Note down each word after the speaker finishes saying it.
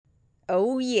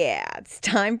Oh yeah, it's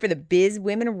time for the Biz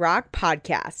Women Rock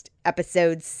podcast,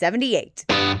 episode 78.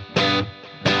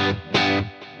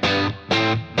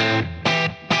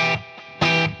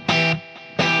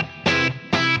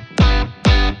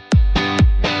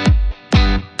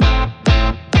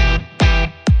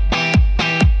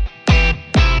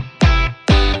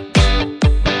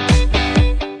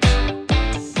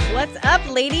 What's up,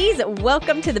 ladies?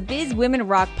 Welcome to the Biz Women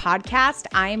Rock podcast.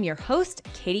 I am your host,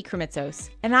 Katie Kremitzos,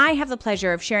 and I have the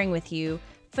pleasure of sharing with you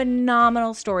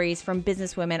phenomenal stories from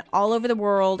businesswomen all over the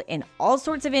world in all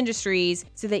sorts of industries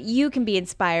so that you can be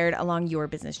inspired along your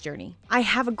business journey. I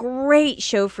have a great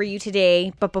show for you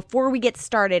today, but before we get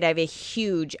started, I have a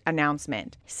huge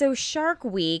announcement. So Shark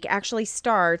Week actually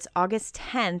starts August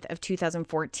 10th of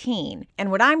 2014, and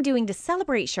what I'm doing to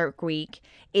celebrate Shark Week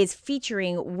is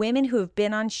featuring women who have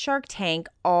been on Shark Tank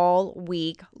all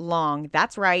week long.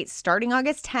 That's right, starting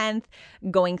August 10th,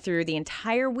 going through the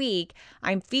entire week,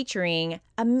 I'm featuring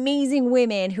amazing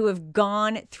women who have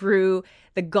gone through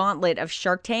the gauntlet of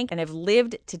Shark Tank and have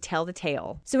lived to tell the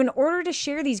tale. So in order to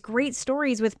share these great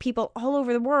stories with people all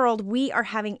over the world, we are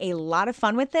having a lot of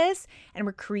fun with this, and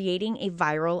we're creating a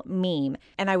viral meme.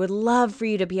 And I would love for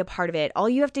you to be a part of it. All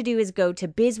you have to do is go to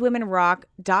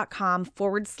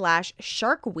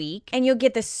bizwomenrock.com/Shark Week, and you'll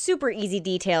get the super easy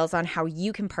details on how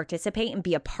you can participate and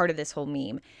be a part of this whole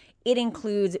meme. It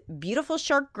includes beautiful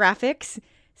shark graphics,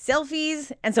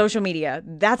 selfies, and social media.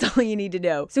 That's all you need to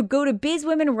know. So go to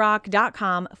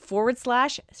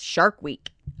bizwomenrock.com/Shark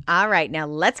Week. All right, now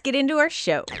let's get into our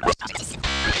show.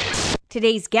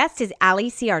 Today's guest is Allie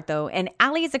Siarto, and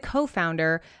Allie is a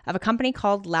co-founder of a company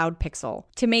called LoudPixel.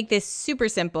 To make this super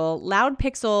simple,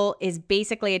 LoudPixel is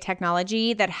basically a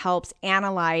technology that helps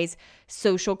analyze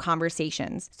social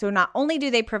conversations. So not only do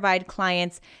they provide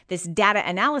clients this data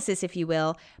analysis, if you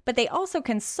will, but they also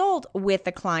consult with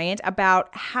the client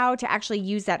about how to actually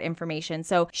use that information.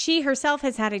 So she herself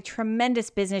has had a tremendous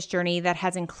business journey that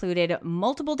has included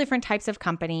multiple different types of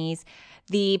companies,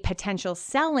 the potential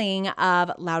selling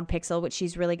of LoudPixel, which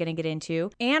she's really going to get into,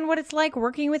 and what it's like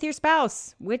working with your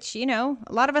spouse, which, you know,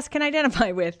 a lot of us can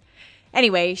identify with.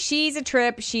 Anyway, she's a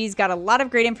trip. She's got a lot of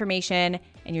great information,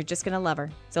 and you're just going to love her.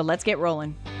 So let's get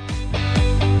rolling.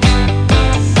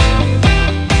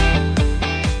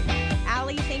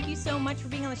 Allie, thank you so much for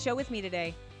being on the show with me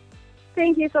today.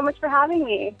 Thank you so much for having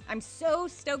me. I'm so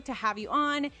stoked to have you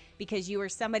on because you are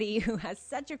somebody who has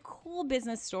such a cool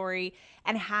business story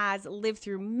and has lived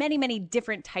through many, many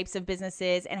different types of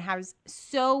businesses and has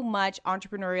so much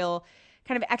entrepreneurial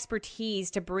kind of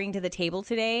expertise to bring to the table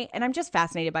today. And I'm just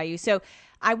fascinated by you. So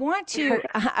I want to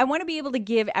be able to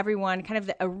give everyone kind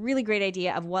of a really great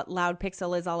idea of what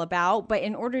LoudPixel is all about. But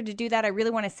in order to do that, I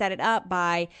really want to set it up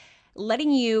by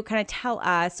letting you kind of tell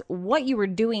us what you were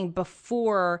doing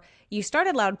before you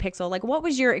started LoudPixel. Like, what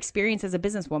was your experience as a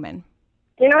businesswoman?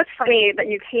 You know, it's funny that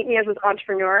you paint me as an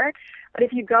entrepreneur, but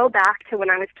if you go back to when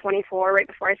I was 24, right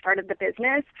before I started the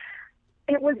business,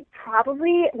 it was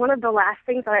probably one of the last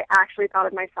things that I actually thought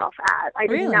of myself as. I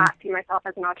did not see myself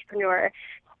as an entrepreneur.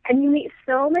 And you meet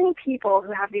so many people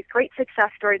who have these great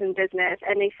success stories in business,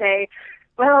 and they say,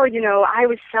 well, you know, I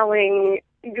was selling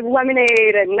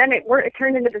lemonade, and then it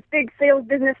turned into this big sales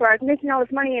business where I was making all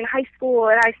this money in high school,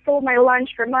 and I sold my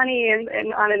lunch for money, and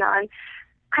on and on.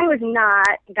 I was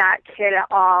not that kid at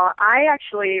all. I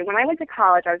actually, when I went to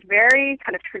college, I was very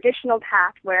kind of traditional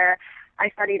path where I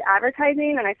studied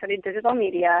advertising and I studied digital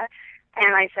media.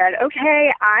 And I said,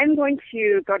 okay, I'm going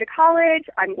to go to college.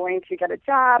 I'm going to get a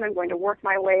job. I'm going to work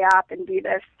my way up and be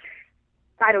this,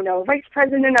 I don't know, vice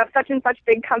president of such and such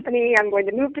big company. I'm going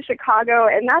to move to Chicago.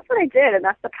 And that's what I did. And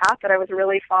that's the path that I was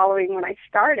really following when I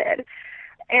started.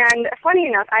 And funny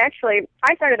enough, I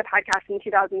started a podcast in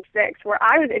 2006 where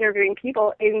I was interviewing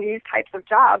people in these types of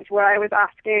jobs where I was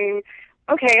asking,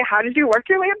 okay, how did you work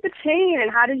your way up the chain, and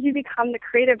how did you become the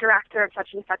creative director of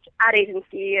such and such ad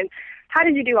agency, and how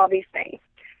did you do all these things?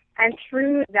 And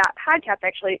through that podcast, I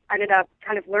actually ended up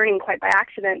kind of learning quite by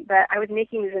accident that I was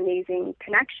making these amazing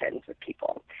connections with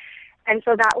people. And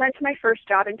so that led to my first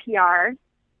job in PR.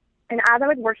 And as I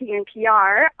was working in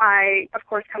PR, I, of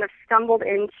course, kind of stumbled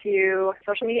into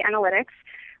social media analytics,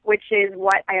 which is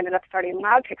what I ended up starting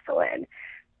LoudPixel in.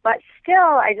 But still,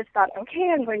 I just thought, okay,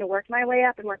 I'm going to work my way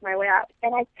up and work my way up.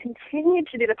 And I continued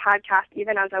to do the podcast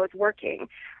even as I was working.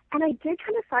 And I did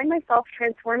kind of find myself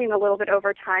transforming a little bit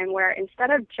over time where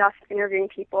instead of just interviewing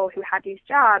people who had these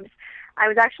jobs, I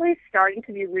was actually starting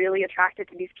to be really attracted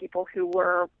to these people who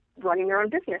were running their own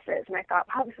businesses. And I thought,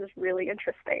 wow, this is really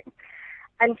interesting.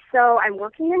 And so I'm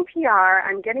working in PR,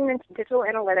 I'm getting into digital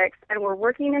analytics, and we're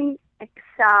working in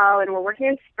Excel, and we're working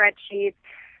in spreadsheets.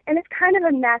 And it's kind of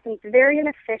a mess, and it's very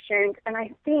inefficient. And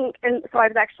I think, and so I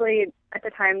was actually, at the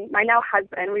time, my now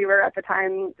husband, we were at the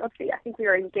time, I think we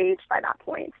were engaged by that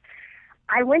point.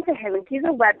 I went to him, and he's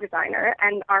a web designer,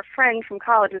 and our friend from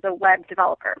college is a web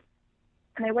developer.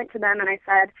 And I went to them and I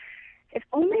said, if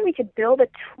only we could build a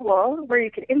tool where you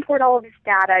could import all of this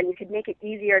data and you could make it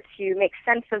easier to make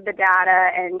sense of the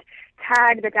data and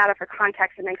tag the data for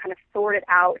context and then kind of sort it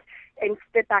out and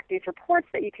spit back these reports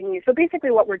that you can use. So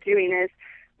basically what we're doing is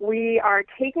we are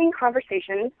taking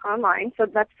conversations online. So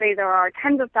let's say there are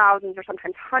tens of thousands or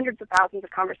sometimes hundreds of thousands of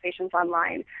conversations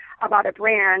online about a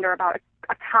brand or about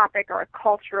a topic or a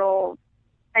cultural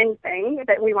anything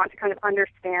that we want to kind of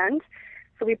understand.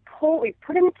 So we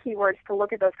put in the keywords to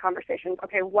look at those conversations.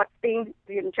 Okay, what's being,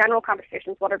 in general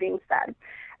conversations, what are being said?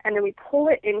 And then we pull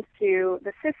it into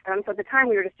the system. So at the time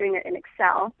we were just doing it in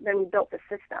Excel. Then we built the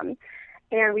system.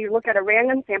 And we look at a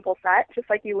random sample set,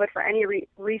 just like you would for any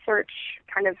research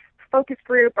kind of focus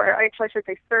group, or actually I should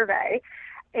say survey.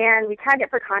 And we tag it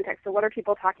for context. So what are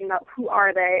people talking about? Who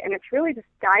are they? And it's really just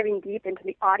diving deep into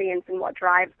the audience and what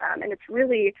drives them. And it's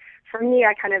really, for me,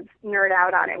 I kind of nerd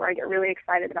out on it where I get really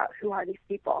excited about who are these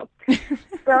people.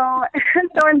 So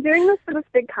I'm doing this for this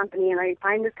big company, and I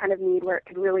find this kind of need where it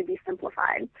could really be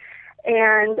simplified.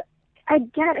 And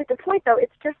again, at the point, though,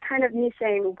 it's just kind of me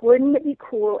saying, wouldn't it be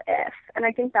cool if? And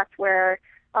I think that's where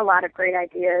a lot of great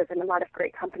ideas and a lot of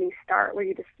great companies start, where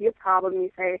you just see a problem and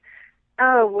you say,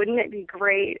 oh, wouldn't it be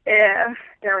great if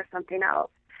there was something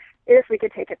else, if we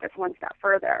could take it just one step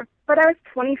further. But I was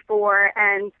 24,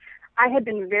 and I had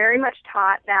been very much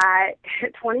taught that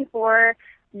at 24,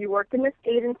 you worked in this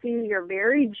agency, you're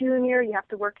very junior, you have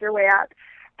to work your way up.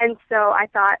 And so I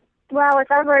thought, well,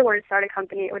 if ever I were to start a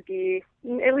company, it would be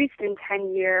at least in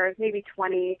 10 years, maybe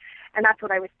 20. And that's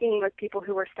what I was seeing with people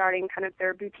who were starting kind of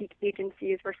their boutique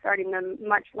agencies, were starting them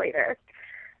much later.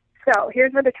 So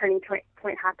here's where the turning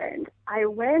point happened. I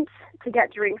went to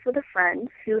get drinks with a friend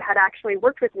who had actually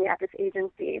worked with me at this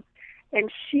agency,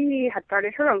 and she had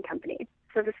started her own company.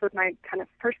 So this was my kind of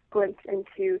first glimpse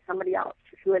into somebody else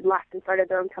who had left and started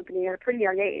their own company at a pretty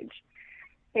young age.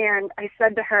 And I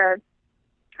said to her,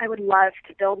 I would love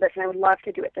to build this, and I would love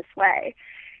to do it this way.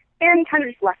 And kind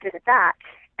of just left it at that.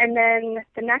 And then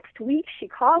the next week she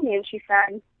called me and she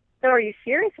said, so are you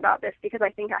serious about this? Because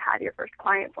I think I had your first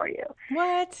client for you.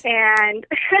 What? And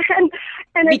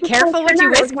be careful what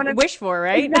you wish for,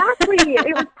 right? Exactly.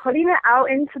 It was putting it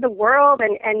out into the world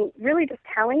and really just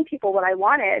telling people what I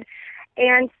wanted.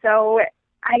 And so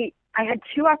I had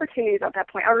two opportunities at that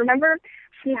point. I remember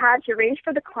she arranged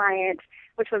for the client,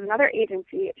 which was another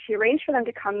agency. She arranged for them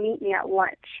to come meet me at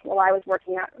lunch while I was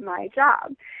working at my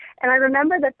job. And I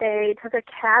remember that they took a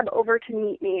cab over to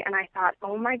meet me, and I thought,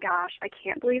 oh my gosh, I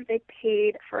can't believe they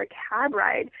paid for a cab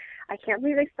ride. I can't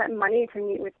believe they spent money to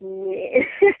meet with me.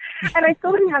 And I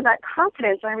still didn't have that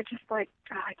confidence. I was just like,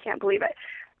 oh, I can't believe it.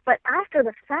 But after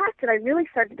the fact that I really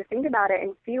started to think about it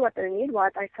and see what their need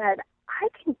was, I said, I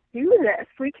can do this.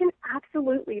 We can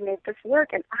absolutely make this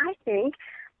work. And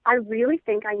I really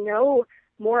think I know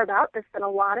more about this than a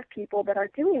lot of people that are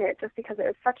doing it, just because it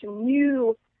was such a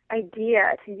new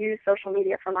idea to use social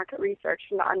media for market research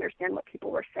and to understand what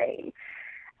people were saying.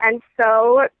 And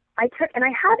so I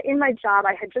had in my job,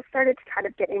 I had just started to kind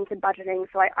of get into budgeting,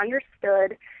 so I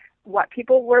understood what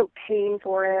people were paying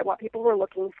for it, what people were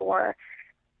looking for.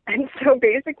 And so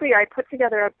basically I put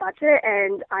together a budget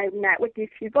and I met with these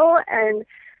people, and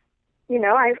you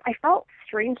know, I felt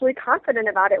strangely confident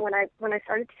about it when I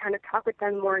started to kind of talk with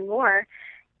them more and more.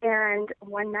 And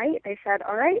one night they said,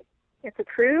 all right, it's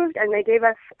approved, and they gave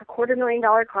us a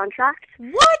 $250,000 contract.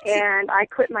 What? And I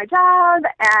quit my job,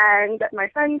 and my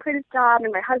friend quit his job,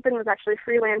 and my husband was actually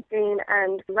freelancing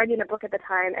and writing a book at the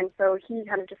time, and so he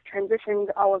kind of just transitioned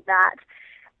all of that.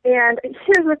 And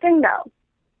here's the thing, though.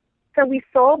 So we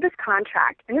sold this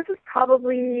contract, and this was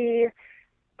probably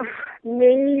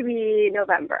maybe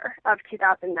November of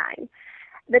 2009.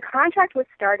 The contract was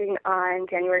starting on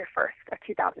January 1st of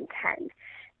 2010,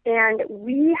 and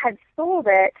we had sold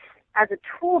it as a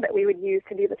tool that we would use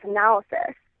to do this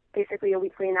analysis, basically a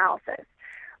weekly analysis.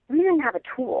 We didn't have a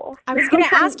tool. I was going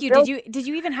to ask you, did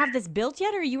you even have this built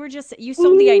yet, or you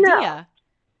sold the idea?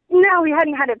 No, we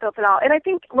hadn't had it built at all. And I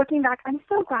think looking back, I'm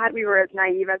so glad we were as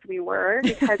naive as we were,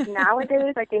 because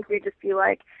nowadays I think we'd just be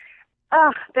like,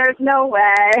 oh, there's no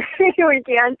way we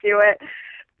can't do it.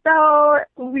 So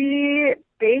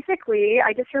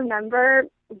I just remember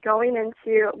going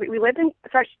into, we lived in,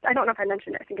 sorry, I don't know if I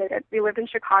mentioned it, I think I did. We lived in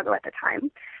Chicago at the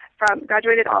time.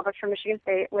 Graduated all of us from Michigan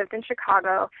State, lived in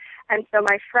Chicago. And so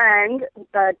my friend,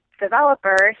 the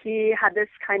developer, he had this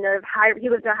kind of he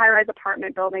lived in a high-rise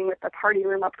apartment building with a party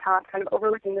room up top, kind of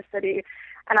overlooking the city.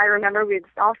 And I remember we'd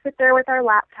all sit there with our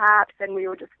laptops and we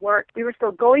would just work. We were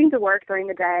still going to work during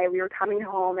the day. We were coming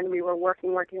home and we were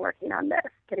working on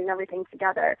this, getting everything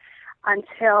together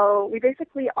until we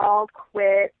basically all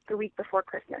quit the week before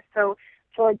Christmas. So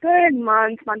for a good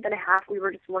month and a half, we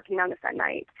were just working on this at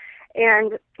night.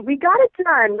 And we got it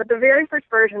done, but the very first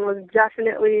version was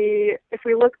definitely, if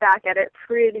we look back at it,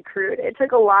 pretty crude. It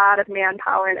took a lot of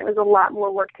manpower and it was a lot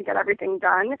more work to get everything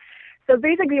done. So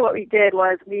basically what we did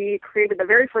was we created the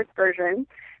very first version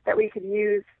that we could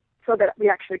use so that we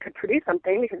actually could produce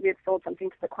something because we had sold something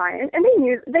to the client. And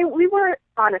we were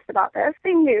honest about this.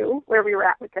 They knew where we were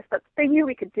at with this, but they knew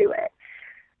we could do it.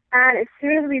 And as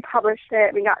soon as we published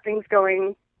it, we got things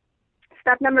going.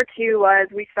 Step number 2 was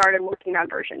we started working on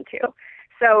version 2.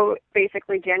 So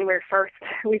basically January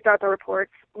 1st, we start the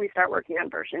reports, we start working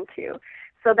on version 2.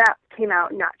 So that came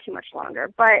out not too much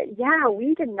longer. But yeah,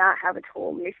 we did not have a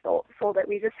tool when we sold it.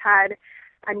 We just had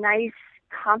a nice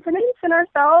confidence in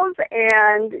ourselves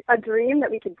and a dream that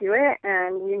we could do it,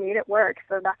 and we made it work.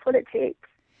 So that's what it takes.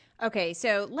 Okay,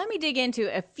 so let me dig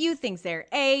into a few things there.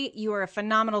 A, you are a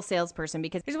phenomenal salesperson,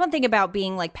 because there's one thing about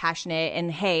being like passionate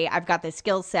and, hey, I've got this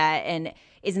skill set and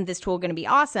isn't this tool going to be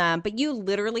awesome? But you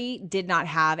literally did not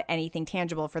have anything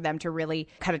tangible for them to really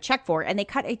cut a check for. And they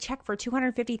cut a check for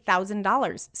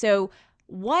 $250,000. So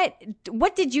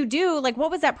what did you do? Like,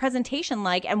 what was that presentation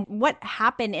like? And what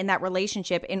happened in that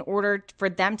relationship in order for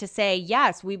them to say,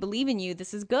 yes, we believe in you,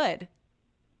 this is good?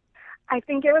 I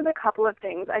think it was a couple of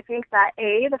things. I think that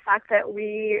the fact that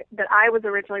I was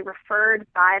originally referred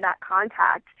by that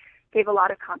contact gave a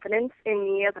lot of confidence in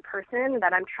me as a person,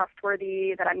 that I'm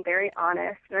trustworthy, that I'm very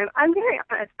honest. And I'm very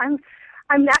honest.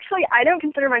 I'm actually, I don't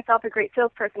consider myself a great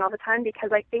salesperson all the time,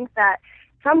 because I think that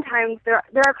sometimes there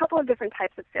are a couple of different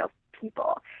types of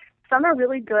salespeople. Some are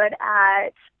really good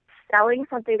at selling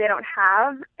something they don't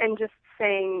have and just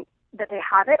saying that they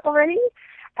have it already,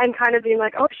 and kind of being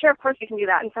like, oh, sure, of course you can do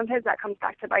that. And sometimes that comes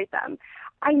back to bite them.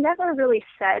 I never really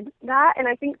said that, and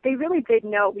I think they really did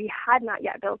know we had not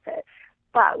yet built it.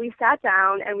 But we sat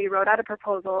down and we wrote out a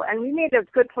proposal, and we made a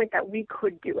good point that we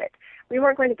could do it. We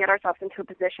weren't going to get ourselves into a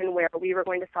position where we were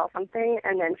going to sell something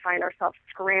and then find ourselves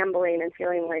scrambling and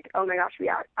feeling like, oh my gosh, we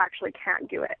actually can't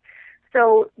do it.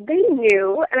 So they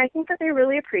knew, and I think that they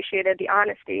really appreciated the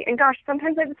honesty. And gosh,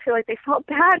 sometimes I just feel like they felt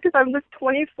bad because I'm this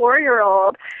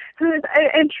 24-year-old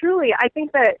and truly, I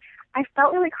think that I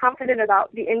felt really confident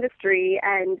about the industry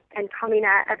and coming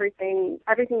at everything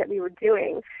that we were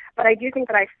doing. But I do think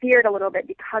that I feared a little bit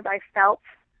because I felt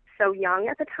so young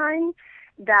at the time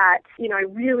that, I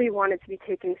really wanted to be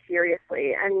taken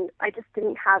seriously. And I just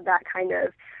didn't have that kind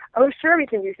of, oh, sure, we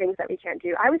can do things that we can't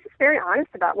do. I was just very honest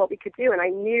about what we could do, and I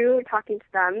knew, talking to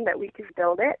them, that we could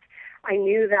build it. I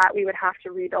knew that we would have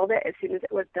to rebuild it as soon as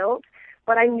it was built,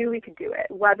 but I knew we could do it.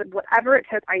 Whatever it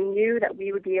took, I knew that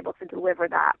we would be able to deliver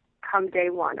that come day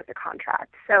one of the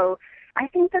contract. So I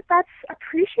think that that's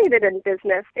appreciated in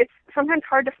business. It's sometimes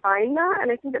hard to find that, and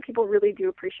I think that people really do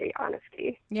appreciate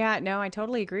honesty. Yeah, no, I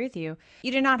totally agree with you.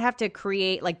 You did not have to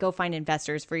create, like, go find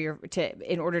investors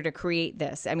in order to create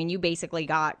this. I mean, you basically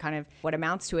got kind of what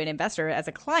amounts to an investor as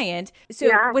a client. So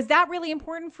yeah. Was that really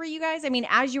important for you guys? I mean,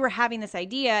 as you were having this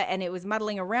idea and it was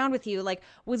muddling around with you, like,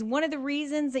 was one of the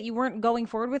reasons that you weren't going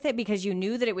forward with it because you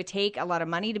knew that it would take a lot of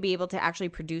money to be able to actually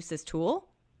produce this tool?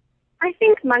 I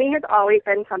think money has always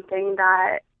been something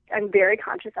that I'm very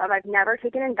conscious of. I've never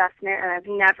taken investment, and I've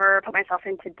never put myself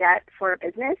into debt for a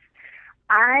business.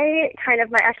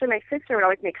 My sister would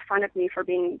always make fun of me for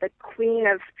being the queen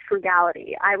of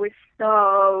frugality. I was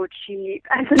so cheap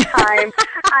at the time.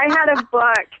 I had a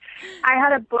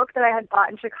book that I had bought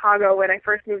in Chicago when I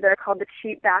first moved there called The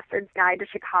Cheap Bastard's Guide to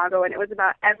Chicago, and it was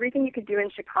about everything you could do in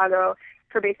Chicago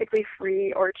for basically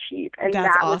free or cheap. And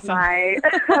That's awesome.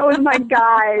 That was my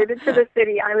guide to the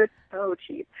city. I was so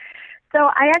cheap. So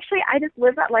I just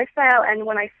lived that lifestyle, and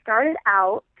when I started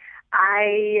out,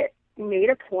 I made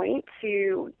a point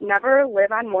to never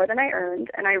live on more than I earned,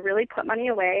 and I really put money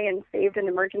away and saved an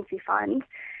emergency fund.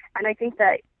 And I think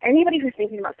that anybody who's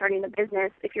thinking about starting a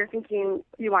business, if you're thinking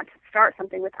you want to start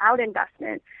something without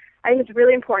investment, I think it's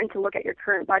really important to look at your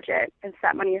current budget and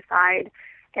set money aside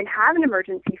and have an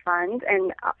emergency fund.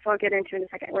 And so I'll get into in a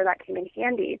second where that came in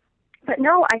handy. But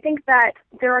no, I think that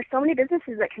there are so many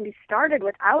businesses that can be started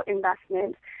without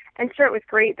investment. And sure, it was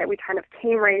great that we kind of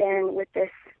came right in with this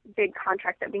big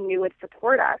contract that we knew would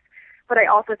support us. But I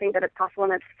also think that it's possible,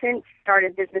 and I've since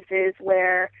started businesses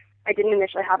where I didn't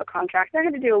initially have a contract. I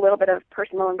had to do a little bit of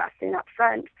personal investing up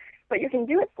front, but you can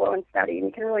do it slow and steady, and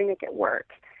you can really make it work.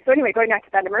 So anyway, going back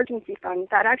to that emergency fund,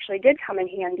 that actually did come in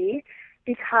handy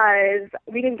because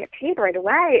we didn't get paid right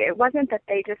away. It wasn't that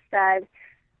they just said,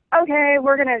 okay,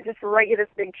 we're going to just write you this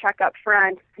big check up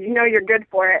front. You know you're good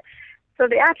for it. So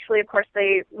they actually, of course,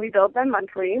 we billed them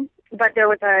monthly, but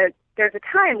there's a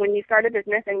time when you start a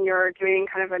business and you're doing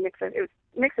kind of a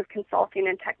mix of consulting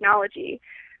and technology.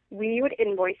 We would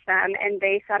invoice them, and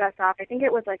they set us up, I think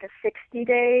it was like a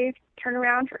 60-day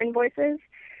turnaround for invoices.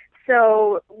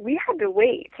 So we had to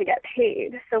wait to get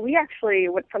paid. So we actually,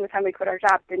 from the time we quit our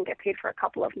job, didn't get paid for a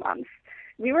couple of months.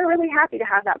 We were really happy to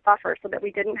have that buffer so that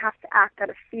we didn't have to act out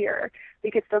of fear.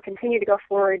 We could still continue to go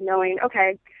forward knowing,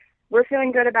 okay, we're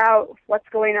feeling good about what's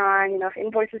going on. You know, if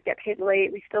invoices get paid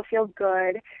late, we still feel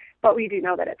good, but we do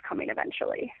know that it's coming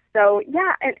eventually. So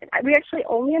yeah, and we actually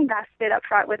only invested up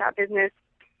front with that business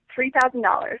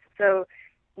 $3,000. So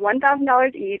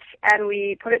 $1,000 each, and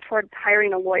we put it toward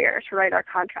hiring a lawyer to write our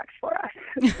contracts for us.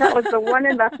 That was the one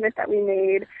investment that we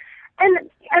made. And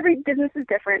every business is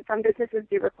different. Some businesses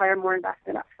do require more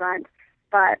investment up front,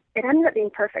 but it ended up being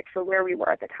perfect for where we were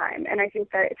at the time. And I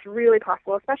think that it's really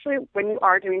possible, especially when you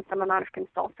are doing some amount of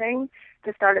consulting,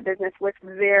 to start a business with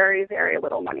very, very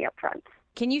little money up front.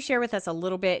 Can you share with us a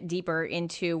little bit deeper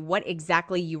into what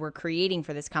exactly you were creating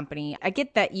for this company? I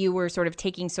get that you were sort of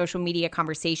taking social media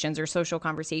conversations or social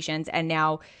conversations and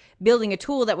now building a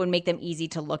tool that would make them easy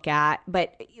to look at.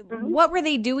 But what were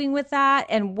they doing with that?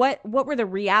 And what were the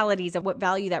realities of what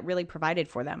value that really provided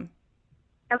for them?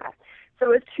 Okay. So it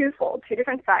was twofold, two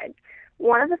different sides.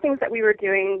 One of the things that we were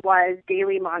doing was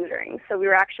daily monitoring. So we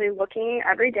were actually looking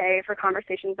every day for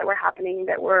conversations that were happening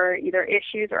that were either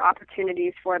issues or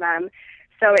opportunities for them.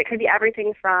 So it could be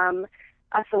everything from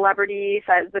a celebrity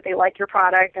says that they like your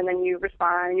product, and then you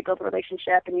respond, you build a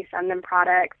relationship, and you send them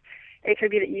products. It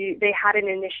could be that they had an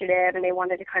initiative and they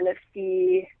wanted to kind of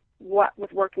see what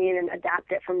was working and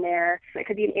adapt it from there. It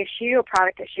could be an issue, a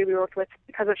product issue. We worked with,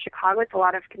 because of Chicago, it's a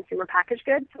lot of consumer packaged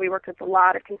goods. So we worked with a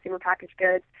lot of consumer packaged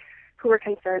goods who were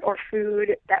concerned, or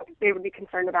food that they would be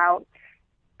concerned about,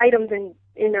 items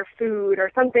in their food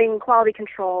or something, quality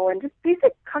control, and just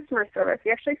basic customer service.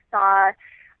 We actually saw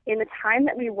in the time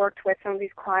that we worked with some of these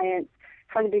clients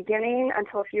from the beginning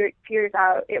until a few years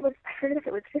out, I forget if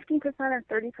it was 15% or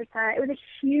 30%. It was a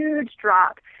huge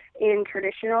drop in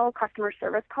traditional customer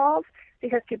service calls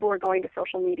because people were going to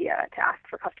social media to ask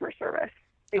for customer service,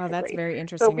 basically. Oh, that's very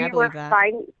interesting. So I believe that.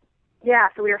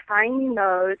 So we were finding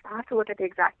those. I'll have to look at the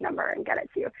exact number and get it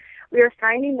to you. We were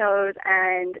finding those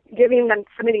and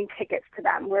submitting tickets to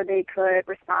them where they could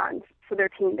respond. So their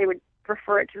team, they would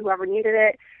refer it to whoever needed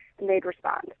it, and they'd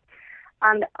respond.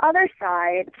 On the other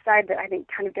side, the side that I think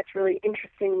kind of gets really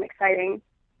interesting and exciting,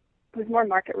 was more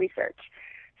market research.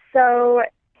 So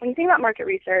when you think about market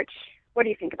research, what do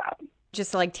you think about?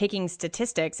 Just like taking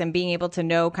statistics and being able to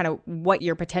know kind of what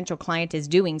your potential client is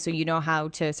doing so you know how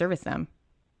to service them.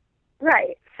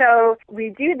 Right. So we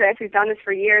do this. We've done this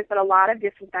for years, but a lot of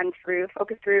this has been through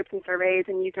focus groups and surveys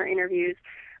and user interviews.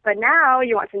 But now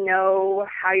you want to know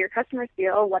how your customers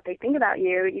feel, what they think about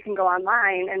you. You can go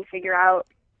online and figure out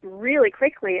really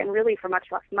quickly and really for much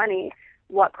less money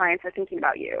what clients are thinking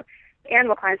about you and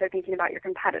what clients are thinking about your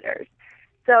competitors.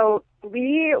 So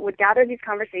we would gather these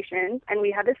conversations, and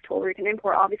we had this tool where you can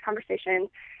import all these conversations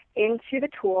into the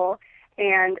tool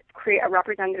and create a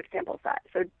representative sample set.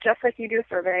 So just like you do a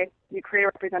survey, you create a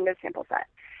representative sample set.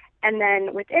 And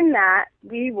then within that,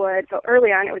 so early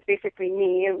on it was basically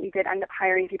me, and we did end up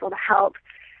hiring people to help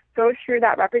go through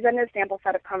that representative sample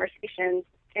set of conversations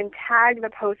and tag the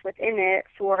post within it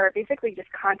for basically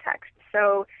just context.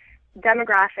 So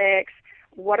demographics,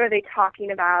 what are they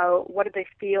talking about? What do they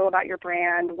feel about your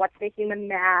brand? What's making them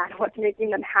mad? What's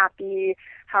making them happy?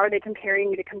 How are they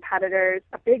comparing you to competitors?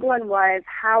 A big one was,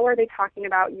 how are they talking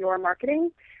about your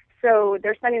marketing? So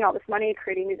they're spending all this money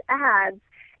creating these ads,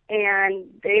 and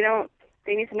they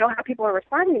need to know how people are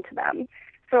responding to them.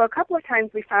 So a couple of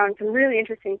times we found some really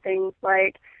interesting things,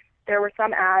 like there were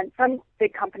some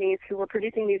big companies who were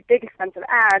producing these big expensive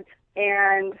ads,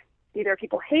 and either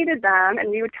people hated them, and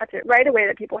we would catch it right away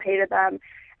that people hated them,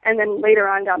 and then later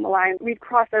on down the line, we'd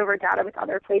cross over data with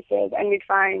other places, and we'd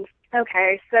find,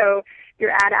 okay, so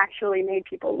your ad actually made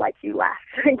people like you less.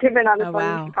 Given on this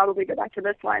one, you should probably go back to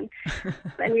this one.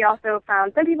 And we also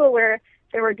found some people where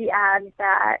there would be ads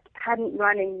that hadn't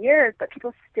run in years, but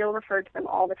people still referred to them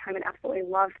all the time and absolutely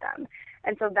loved them.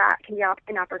 And so that can be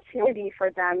an opportunity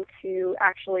for them to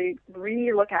actually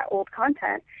re-look at old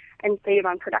content and save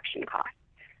on production costs.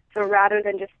 So rather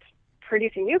than just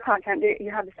producing new content,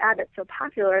 you have this ad that's so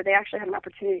popular, they actually have an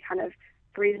opportunity to kind of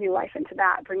breathe new life into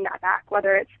that, bring that back,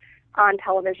 whether it's on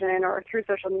television or through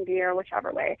social media or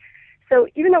whichever way. So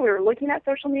even though we were looking at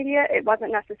social media, it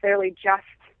wasn't necessarily just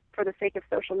for the sake of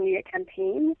social media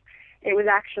campaigns. It was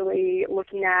actually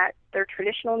looking at their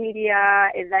traditional media,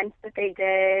 events that they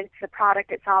did, the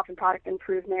product itself and product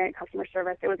improvement, customer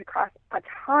service. It was across a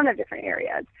ton of different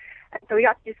areas. And so we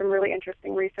got to do some really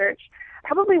interesting research.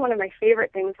 Probably one of my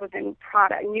favorite things was in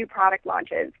new product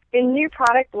launches. In new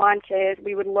product launches,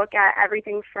 we would look at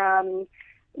everything from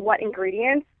what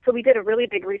ingredients. So we did a really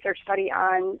big research study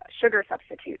on sugar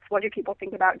substitutes. What do people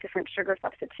think about different sugar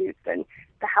substitutes and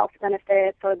the health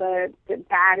benefits or the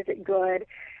bad, is it good,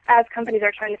 as companies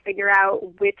are trying to figure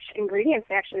out which ingredients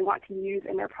they actually want to use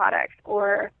in their products.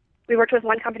 Or we worked with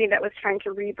one company that was trying to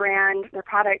rebrand their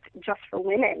product just for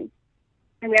women.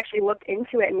 And we actually looked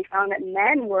into it and we found that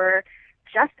men were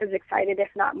just as excited, if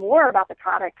not more, about the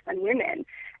product than women.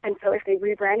 And so if they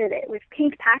rebranded it with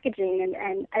pink packaging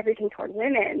and everything toward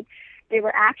women, they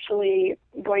were actually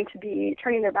going to be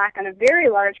turning their back on a very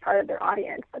large part of their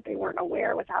audience that they weren't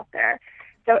aware was out there.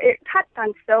 So it touched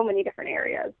on so many different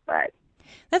areas. But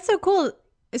that's so cool.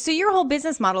 So your whole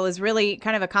business model is really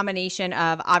kind of a combination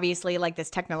of obviously like this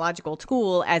technological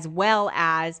tool as well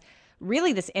as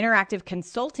really this interactive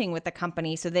consulting with the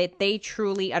company so that they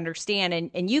truly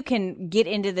understand and you can get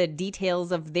into the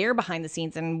details of their behind the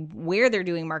scenes and where they're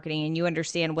doing marketing and you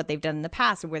understand what they've done in the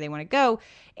past and where they want to go,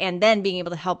 and then being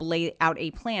able to help lay out a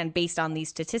plan based on these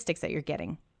statistics that you're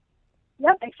getting.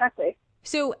 Yep, exactly.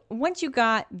 So once you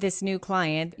got this new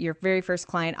client, your very first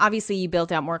client, obviously you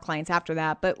built out more clients after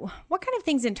that, but what kind of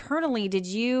things internally did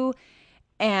you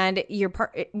and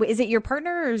is it your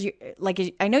partner or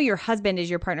I know your husband is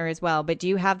your partner as well, but do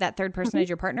you have that third person as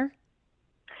your partner?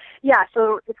 Yeah,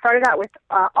 so it started out with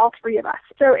all three of us.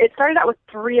 So it started out with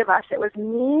three of us. It was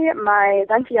me, my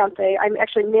then fiance. I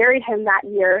actually married him that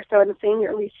year. So in the same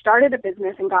year, we started a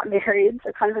business and got married,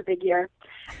 so kind of a big year.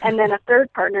 And then a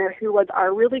third partner who was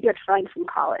our really good friend from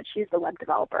college. She's the web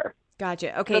developer.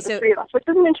 Gotcha. Okay, so the three of us, which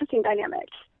is an interesting dynamic.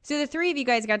 So the three of you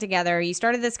guys got together, you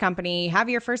started this company, have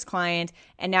your first client,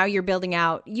 and now you're building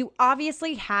out. You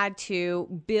obviously had to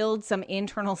build some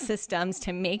internal systems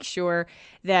to make sure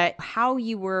that how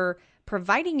you were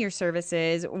providing your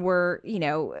services were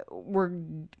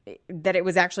that it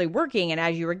was actually working. And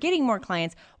as you were getting more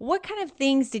clients, what kind of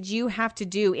things did you have to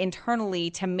do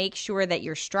internally to make sure that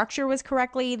your structure was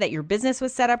correctly, that your business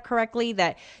was set up correctly,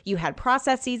 that you had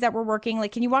processes that were working?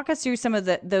 Like, can you walk us through some of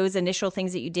those initial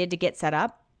things that you did to get set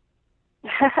up?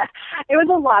 It was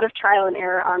a lot of trial and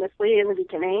error, honestly, in the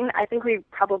beginning. I think we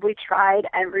probably tried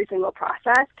every single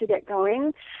process to get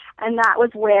going. And that was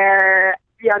where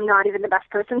I'm not even the best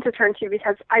person to turn to,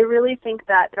 because I really think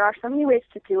that there are so many ways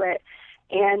to do it.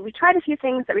 And we tried a few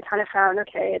things that we kind of found,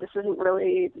 okay, this isn't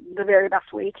really the very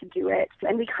best way to do it.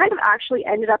 And we kind of actually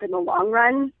ended up in the long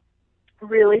run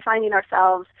really finding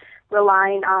ourselves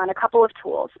relying on a couple of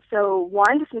tools. So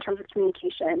one, just in terms of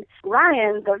communication,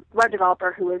 Ryan, the web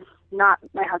developer, who was not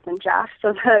my husband, Jeff,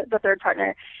 so the third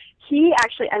partner, he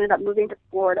actually ended up moving to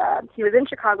Florida. He was in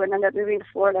Chicago and ended up moving to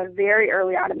Florida very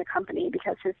early on in the company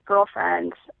because his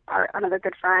girlfriend, another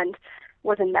good friend,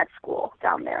 was in med school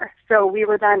down there. So we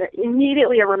were then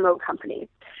immediately a remote company.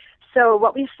 So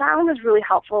what we found was really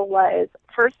helpful was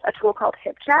first a tool called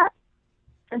HipChat.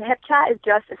 And HipChat is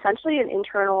just essentially an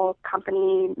internal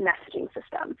company messaging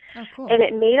system. Oh, cool. And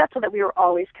it made it so that we were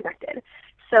always connected.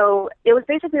 So it was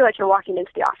basically like you're walking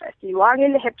into the office. You log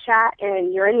into HipChat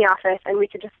and you're in the office, and we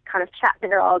could just kind of chat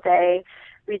there all day.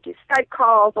 We do Skype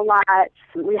calls a lot.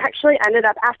 We actually ended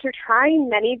up, after trying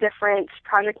many different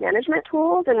project management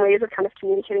tools and ways of kind of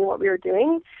communicating what we were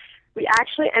doing, we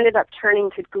actually ended up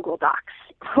turning to Google Docs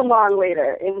long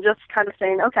later and just kind of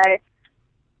saying, okay,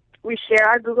 we share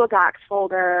our Google Docs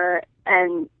folder,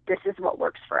 and this is what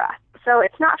works for us. So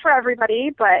it's not for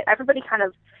everybody, but everybody kind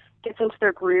of gets into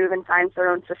their groove and finds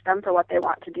their own system for what they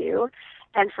want to do.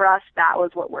 And for us, that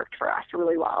was what worked for us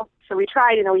really well. So we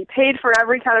tried, we paid for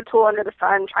every kind of tool under the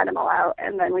sun, tried them all out,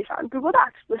 and then we found Google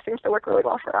Docs. This seems to work really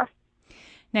well for us.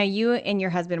 Now, you and your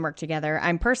husband work together.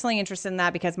 I'm personally interested in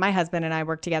that because my husband and I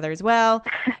work together as well.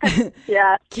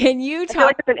 Yeah. Can you talk? I feel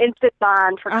like it's an instant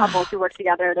bond for couples who work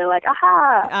together. They're like,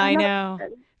 aha. I know.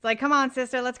 It's like, come on,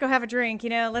 sister, let's go have a drink.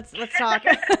 Let's talk.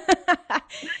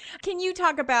 Can you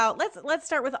talk about, let's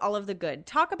start with all of the good.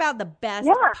 Talk about the best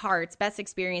parts, best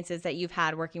experiences that you've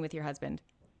had working with your husband.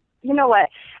 You know what?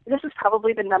 This is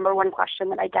probably the number one question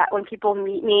that I get when people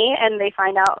meet me and they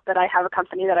find out that I have a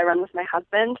company that I run with my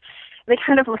husband. They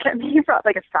kind of look at me for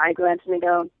like a side glance and they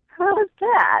go, how is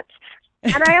that?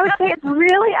 And I always say it's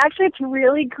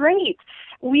really great.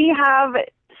 We have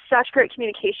such great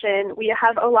communication. We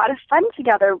have a lot of fun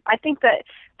together. I think that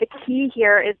the key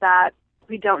here is that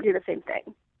we don't do the same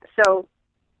thing. So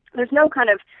there's no kind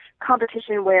of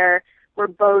competition where we're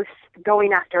both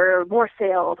going after more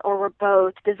sales, or we're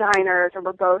both designers, or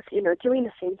we're both, doing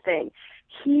the same thing.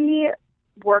 He's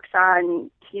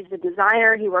the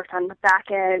designer, he works on the back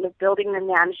end of building and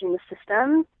managing the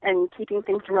system and keeping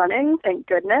things running, thank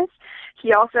goodness.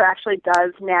 He also actually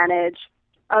does manage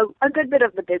a good bit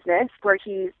of the business, where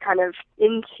he's kind of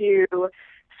into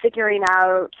figuring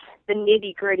out the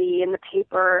nitty-gritty and the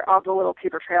paper, all the little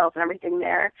paper trails and everything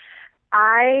there.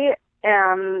 I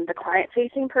am the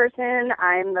client-facing person.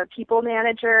 I'm the people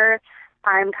manager.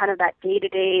 I'm kind of that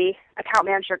day-to-day account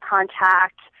manager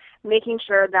contact, making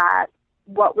sure that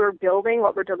what we're building,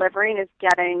 what we're delivering is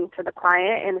getting to the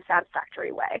client in a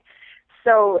satisfactory way.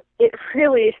 So it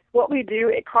really, what we do,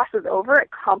 it crosses over.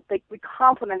 We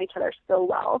complement each other so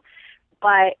well,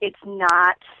 but it's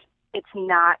not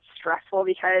stressful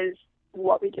because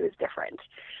what we do is different.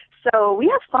 So we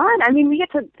have fun. I mean,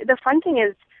 the fun thing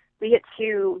is we get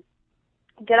to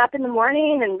get up in the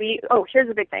morning and here's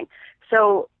the big thing.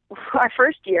 So our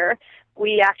first year,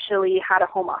 we actually had a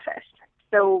home office.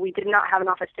 So we did not have an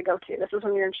office to go to. This was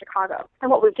when we were in Chicago. And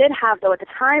what we did have, though, at the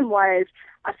time was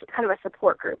kind of a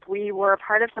support group. We were a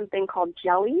part of something called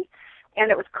Jelly, and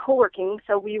it was co-working.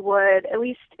 So we would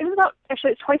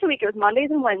it's twice a week. It was Mondays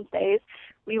and Wednesdays.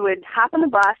 We would hop on the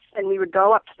bus, and we would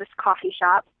go up to this coffee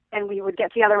shop, and we would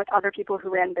get together with other people who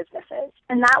ran businesses.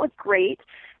 And that was great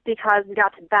because we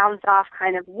got to bounce off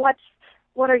kind of what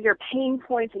are your pain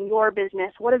points in your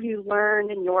business? What have you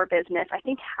learned in your business? I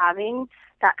think having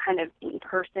that kind of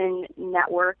in-person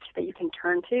network that you can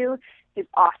turn to is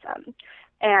awesome.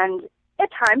 And at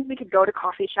times we could go to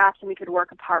coffee shops and we could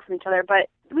work apart from each other, but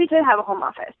we did have a home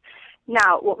office.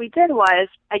 Now, what we did was,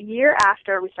 a year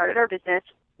after we started our business,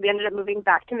 we ended up moving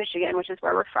back to Michigan, which is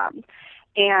where we're from.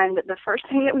 And the first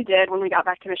thing that we did when we got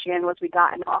back to Michigan was we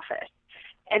got an office.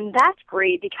 And that's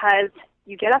great because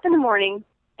you get up in the morning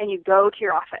and you go to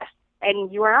your office,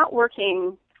 and you are not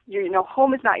working,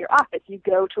 home is not your office. You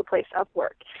go to a place of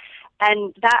work.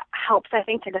 And that helps, I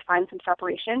think, to define some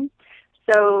separation.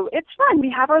 So it's fun.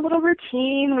 We have our little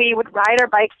routine. We would ride our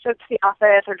bikes to the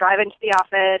office or drive into the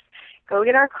office, go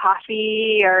get our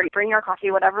coffee or bring our coffee,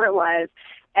 whatever it was,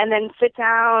 and then sit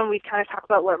down. We kind of talk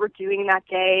about what we're doing that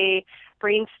day,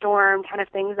 brainstorm kind of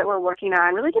things that we're working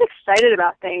on, really get excited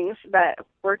about things that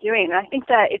we're doing. And I think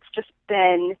that it's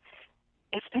been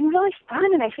really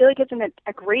fun, and I feel like it's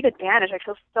a great advantage. I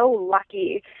feel so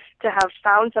lucky to have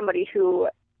found somebody who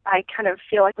I kind of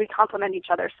feel like we complement each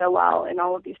other so well in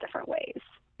all of these different ways.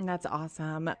 That's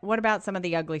awesome. What about some of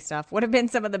the ugly stuff? What have been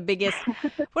some of the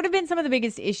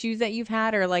biggest issues that you've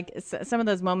had, or like some of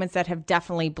those moments that have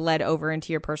definitely bled over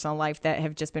into your personal life that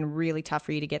have just been really tough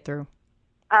for you to get through?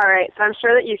 All right. So I'm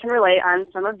sure that you can relate on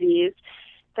some of these.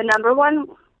 The number one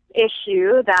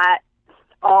issue that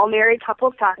all married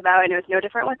couples talk about, and it was no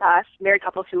different with us, married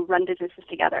couples who run businesses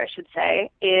together, I should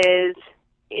say, is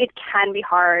it can be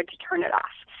hard to turn it off.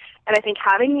 And I think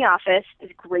having the office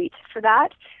is great for that,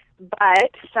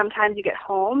 but sometimes you get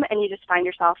home and you just find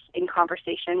yourself in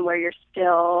conversation where you're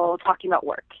still talking about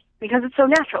work because it's so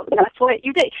natural. That's what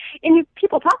you did. And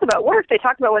people talk about work. They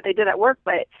talk about what they did at work,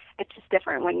 but it's just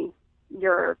different when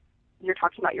you're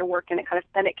talking about your work, and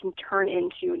then it can turn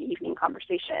into an evening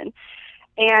conversation.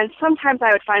 And sometimes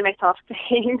I would find myself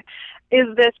saying,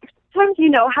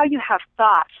 sometimes how you have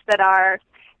thoughts that are,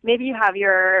 maybe you have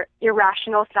your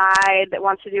irrational side that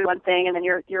wants to do one thing, and then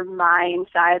your mind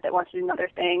side that wants to do another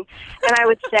thing. And I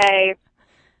would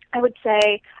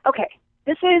say, okay,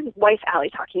 this is wife Allie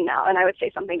talking now. And I would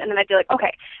say something, and then I'd be like,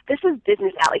 okay, this is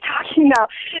business Allie talking now.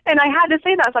 And I had to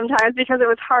say that sometimes because it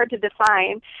was hard to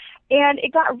define. And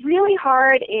it got really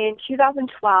hard in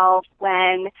 2012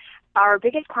 when our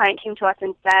biggest client came to us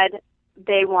and said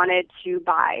they wanted to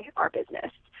buy our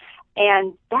business.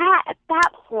 And at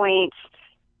that point,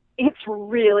 it's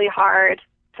really hard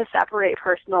to separate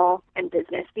personal and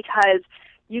business because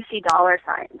you see dollar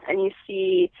signs and you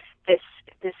see this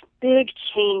big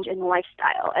change in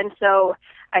lifestyle. And so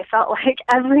I felt like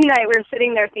every night we were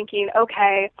sitting there thinking,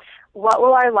 okay, what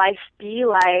will our life be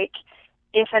like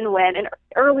if and when? And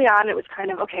early on it was kind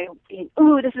of, okay,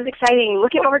 ooh, this is exciting.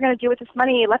 Look at what we're going to do with this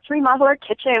money. Let's remodel our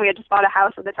kitchen. We had just bought a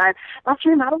house at the time. Let's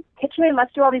remodel the kitchen.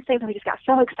 Let's do all these things. And we just got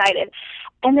so excited.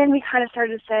 And then we kind of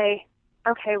started to say,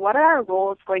 okay, what are our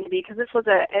roles going to be? Because this was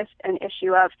an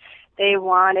issue of they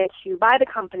wanted to buy the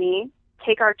company,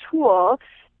 take our tool,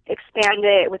 expand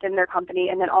it within their company,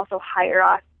 and then also hire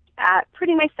us at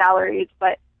pretty nice salaries,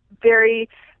 but very,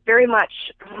 very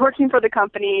much working for the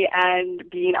company and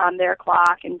being on their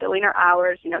clock and billing our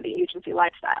hours, the agency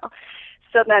lifestyle.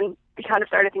 So then we kind of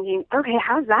started thinking, okay,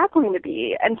 how's that going to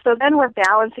be? And so then we're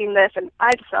balancing this, and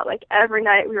I just felt like every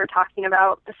night we were talking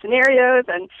about the scenarios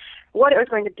and what it was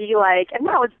going to be like. And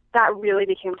that really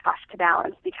became tough to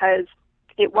balance because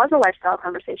it was a lifestyle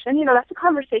conversation. You know, that's a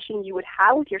conversation you would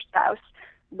have with your spouse,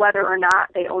 whether or not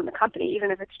they own the company,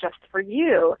 even if it's just for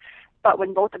you. But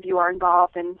when both of you are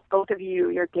involved and both of you,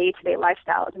 your day-to-day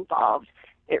lifestyle is involved,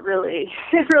 it really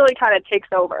kind of takes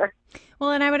over.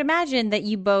 Well, and I would imagine that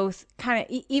you both kind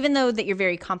of, even though that you're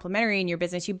very complementary in your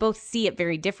business, you both see it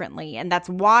very differently. And that's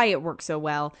why it works so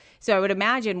well. So I would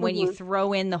imagine when you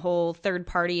throw in the whole third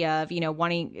party of, you know,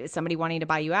 somebody wanting to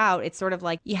buy you out, it's sort of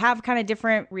like you have kind of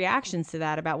different reactions to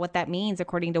that about what that means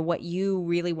according to what you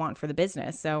really want for the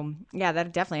business. So yeah,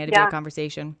 that definitely had to be a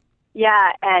conversation.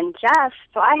 Yeah. And Jeff,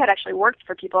 so I had actually worked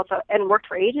for people and worked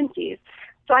for agencies.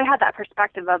 So I had that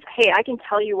perspective of, hey, I can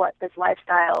tell you what this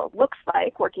lifestyle looks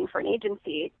like working for an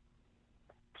agency.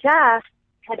 Jeff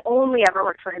had only ever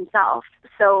worked for himself,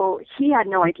 so he had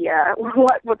no idea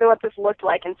what this looked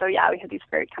like. And so, yeah, we had these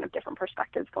very kind of different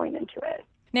perspectives going into it.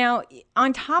 Now,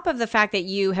 on top of the fact that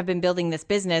you have been building this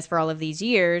business for all of these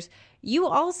years, you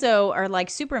also are like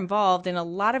super involved in a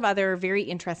lot of other very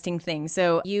interesting things.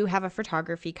 So you have a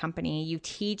photography company, you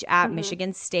teach at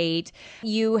Michigan State,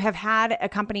 you have had a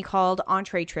company called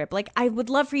Entree Trip. Like, I would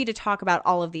love for you to talk about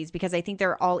all of these because I think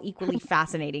they're all equally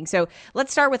fascinating. So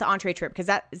let's start with Entree Trip because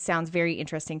that sounds very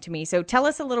interesting to me. So tell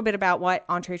us a little bit about what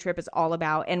Entree Trip is all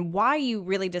about and why you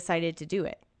really decided to do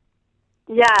it.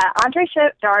 Yeah, Entree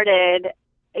Trip started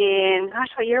in,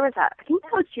 what year was that? I think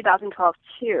that was 2012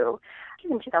 too.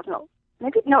 Even 2000,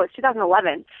 maybe, no, it's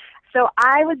 2011. So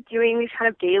I was doing these kind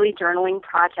of daily journaling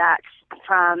projects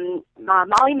from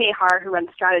Molly Mahar, who runs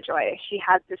Stratejoy. She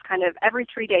has this kind of every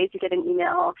 3 days you get an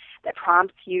email that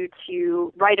prompts you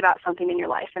to write about something in your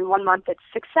life. And 1 month it's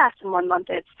success, and 1 month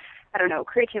it's, I don't know,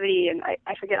 creativity, and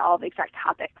I forget all the exact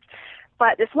topics.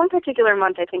 But this one particular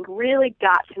month I think really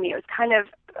got to me. It was kind of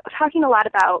talking a lot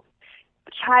about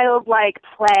childlike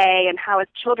play and how as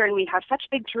children we have such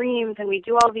big dreams and we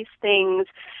do all these things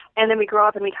and then we grow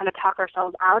up and we kind of talk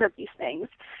ourselves out of these things.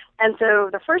 And so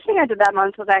the first thing I did that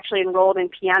month was actually enrolled in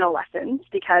piano lessons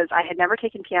because I had never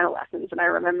taken piano lessons, and I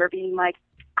remember being like,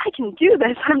 I can do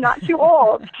this, I'm not too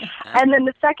old. And then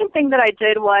the second thing that I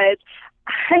did was,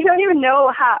 I don't even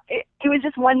know how, it was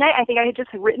just one night, I think I had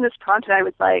just written this prompt and I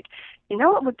was like, you know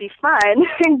what would be fun?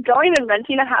 Going and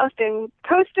renting a house in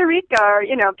Costa Rica, or,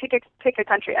 you know, pick a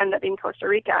country, ended up being Costa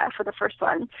Rica for the first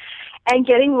one, and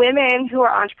getting women who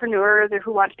are entrepreneurs or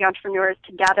who want to be entrepreneurs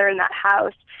together in that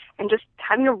house and just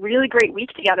having a really great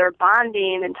week together,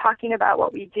 bonding and talking about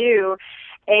what we do.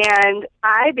 And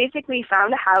I basically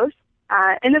found a house,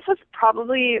 and this was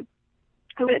probably,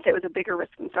 I wouldn't say it was a bigger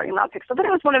risk than starting Loud Pixel, but it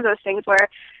was one of those things where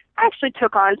I actually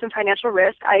took on some financial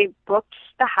risk. I booked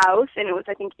the house, and it was,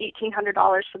 I think, $1,800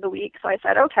 for the week. So I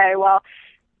said, okay, well,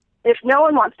 if no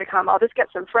one wants to come, I'll just get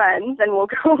some friends, and we'll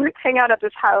go hang out at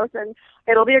this house, and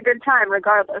it'll be a good time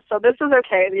regardless. So this is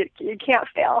okay. You can't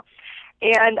fail.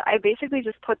 And I basically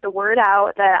just put the word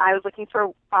out that I was looking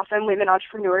for awesome women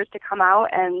entrepreneurs to come out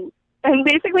and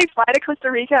basically fly to Costa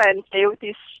Rica and stay with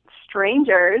these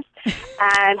strangers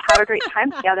and have a great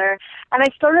time together. And I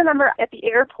still remember at the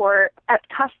airport at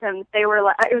customs, they were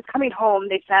like, I was coming home,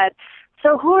 they said,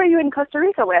 so who are you in Costa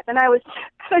Rica with? And I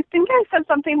think I said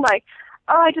something like,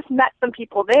 oh, I just met some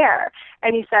people there.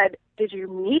 And he said, did you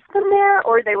meet them there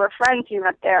or they were friends you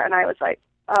met there? And I was like,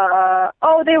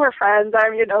 oh, they were friends.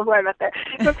 You know who I met there.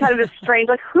 It was kind of strange.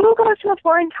 Like, who goes to a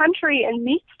foreign country and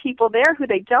meets people there who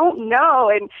they don't know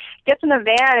and gets in a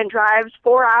van and drives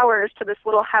 4 hours to this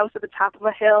little house at the top of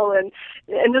a hill and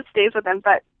just stays with them?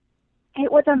 But it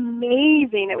was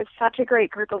amazing. It was such a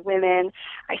great group of women.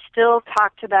 I still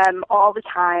talk to them all the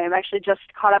time. I actually just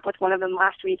caught up with one of them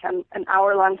last week on an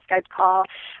hour-long Skype call.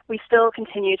 We still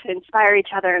continue to inspire each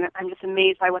other, and I'm just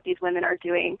amazed by what these women are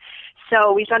doing.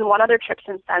 So we've done one other trip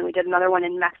since then. We did another one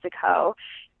in Mexico.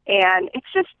 And it's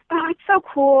just, it's so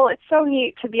cool. It's so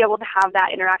neat to be able to have that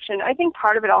interaction. I think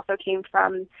part of it also came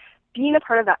from being a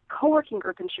part of that co-working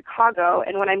group in Chicago.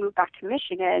 And when I moved back to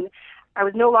Michigan, I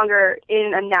was no longer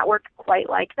in a network quite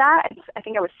like that. I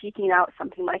think I was seeking out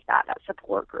something like that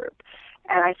support group.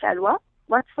 And I said, well,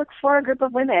 let's look for a group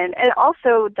of women. And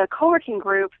also the co-working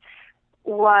group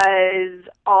was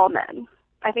all men.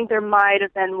 I think there might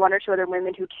have been one or two other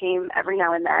women who came every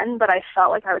now and then, but I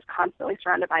felt like I was constantly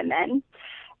surrounded by men.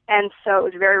 And so it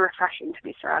was very refreshing to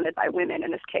be surrounded by women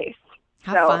in this case.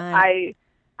 How fun.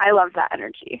 I love that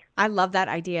energy. I love that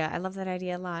idea. I love that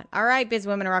idea a lot. All right, Biz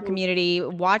Women Rock community,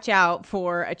 watch out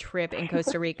for a trip in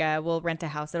Costa Rica. We'll rent a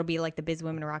house. It'll be like the Biz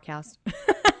Women Rock house.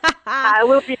 I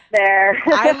will be there.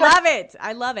 I love it.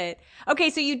 I love it. Okay,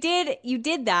 so you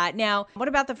did that. Now, what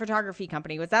about the photography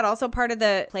company? Was that also part of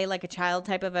the play like a child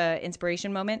type of a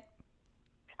inspiration moment?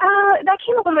 that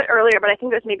came a little bit earlier, but I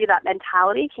think it was maybe that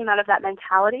mentality, came out of that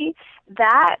mentality.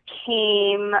 That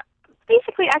came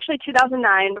basically actually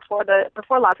 2009, before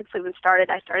Law Pixel even started.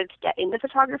 I started to get into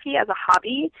photography as a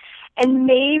hobby. And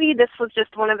maybe this was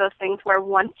just one of those things where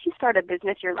once you start a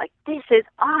business, you're like, this is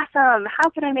awesome. How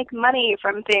can I make money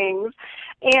from things?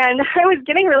 And I was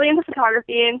getting really into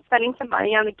photography and spending some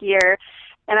money on the gear.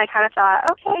 And I kind of thought,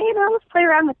 okay, let's play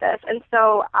around with this. And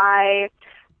so I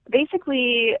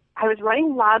was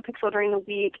running Loud Pixel during the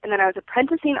week, and then I was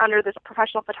apprenticing under this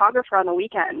professional photographer on the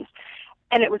weekends.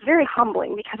 And it was very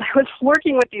humbling because I was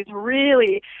working with these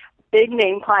really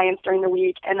big-name clients during the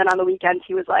week, and then on the weekends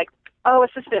he was like, oh,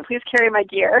 assistant, please carry my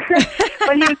gear.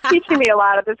 But he was teaching me a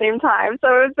lot at the same time. So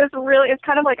it was it's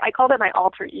kind of like, I called it my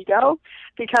alter ego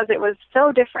because it was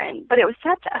so different. But it was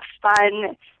such a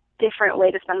fun, different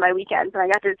way to spend my weekends, and I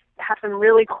got to have some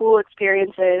really cool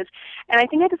experiences. And I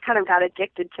think I just kind of got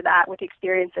addicted to that with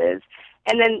experiences.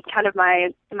 And then kind of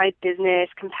my business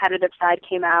competitive side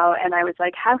came out, and I was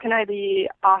like, how can I be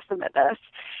awesome at this?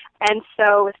 And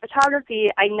so with photography,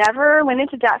 I never went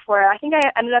into debt for it. I think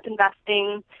I ended up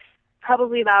investing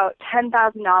probably about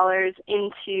 $10,000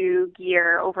 into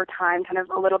gear over time, kind of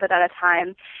a little bit at a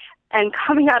time. And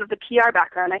coming out of the PR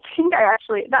background, I think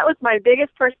that was my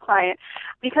biggest first client,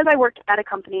 because I worked at a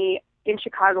company in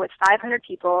Chicago with 500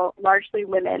 people, largely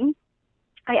women.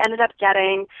 I ended up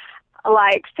getting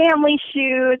like family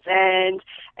shoots and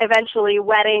eventually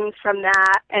weddings from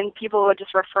that, and people would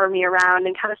just refer me around,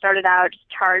 and kind of started out just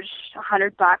charged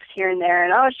 $100 here and there,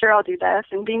 and oh sure, I'll do this,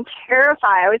 and being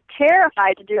terrified. I was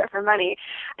terrified to do it for money.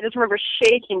 I just remember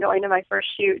shaking going to my first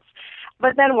shoots.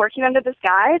 But then working under this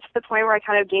guy to the point where I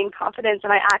kind of gained confidence,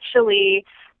 and I actually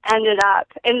ended up,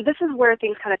 and this is where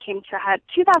things kind of came to a head.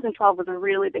 2012 was a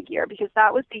really big year because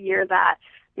that was the year that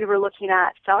we were looking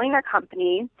at selling our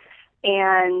company,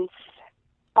 and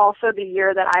also the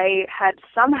year that I had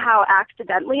somehow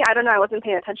accidentally, I don't know, I wasn't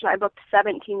paying attention, I booked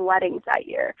 17 weddings that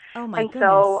year. Oh my goodness.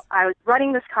 So I was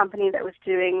running this company that was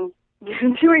doing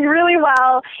really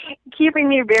well, keeping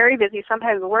me very busy,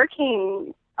 sometimes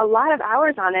working a lot of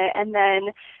hours on it. And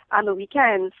then on the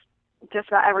weekends, just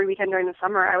about every weekend during the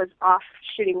summer, I was off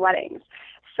shooting weddings.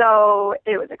 So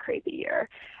it was a crazy year.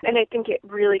 And I think it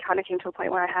really kind of came to a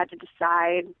point where I had to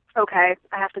decide, okay,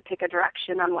 I have to pick a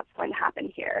direction on what's going to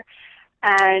happen here.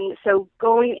 And so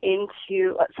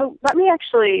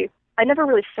I never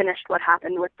really finished what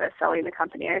happened with the selling the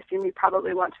company. I assume you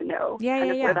probably want to know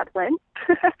where that went.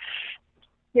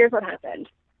 Here's what happened.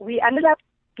 We ended up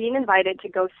being invited to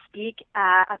go speak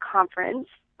at a conference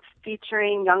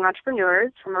featuring young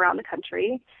entrepreneurs from around the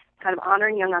country, kind of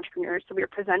honoring young entrepreneurs. So we were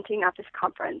presenting at this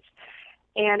conference.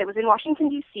 And it was in Washington,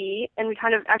 D.C., and we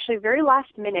kind of actually very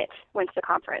last minute went to the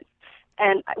conference.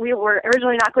 And we were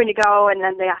originally not going to go, and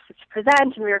then they asked us to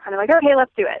present, and we were kind of like, okay,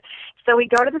 let's do it. So we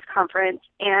go to this conference,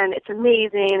 and it's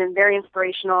amazing and very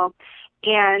inspirational.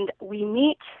 And we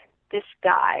meet this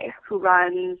guy who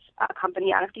runs a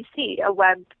company out of D.C., a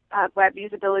web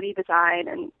usability design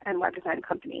and web design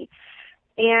company.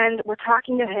 And we're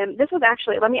talking to him. This was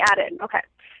actually, let me add in. Okay.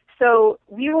 So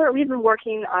we've been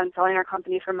working on selling our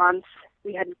company for months.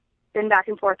 We had been back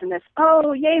and forth in this,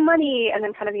 oh, yay, money, and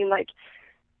then kind of being like,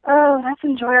 oh, let's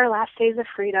enjoy our last days of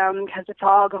freedom because it's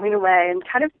all going away, and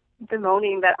kind of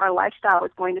bemoaning that our lifestyle was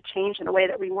going to change in a way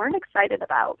that we weren't excited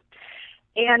about.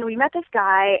 And we met this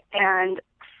guy, and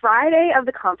Friday of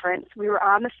the conference, we were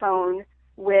on the phone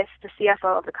with the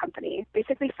CFO of the company,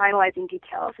 basically finalizing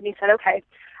details. And he said, okay,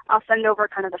 I'll send over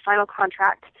kind of the final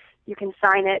contract. You can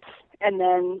sign it, and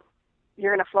then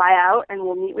you're going to fly out, and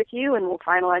we'll meet with you, and we'll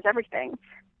finalize everything.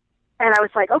 And I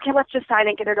was like, okay, let's just sign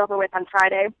it, get it over with on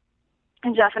Friday.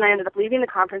 And Jeff and I ended up leaving the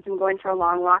conference and going for a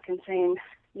long walk and saying,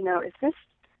 is this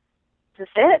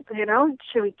it?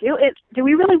 Should we do it? Do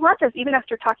we really want this? Even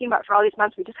after talking about it for all these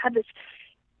months, we just had this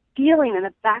feeling in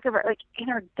the back of our, like in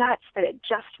our guts, that it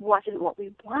just wasn't what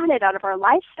we wanted out of our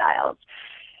lifestyles.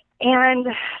 And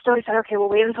so we said, okay, we'll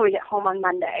wait until we get home on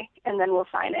Monday, and then we'll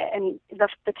sign it. And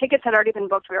the tickets had already been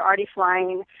booked. We were already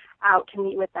flying out to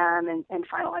meet with them and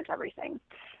finalize everything.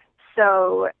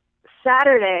 So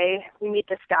Saturday, we meet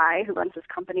this guy who runs this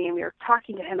company, and we were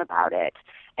talking to him about it.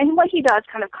 And what he does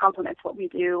kind of complements what we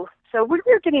do. So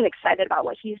we're getting excited about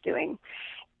what he's doing.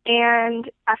 And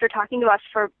after talking to us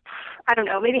for, I don't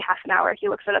know, maybe half an hour, he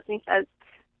looks at us and he says,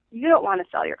 you don't want to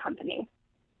sell your company.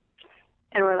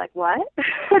 And we're like, what?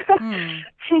 And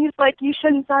he's like, you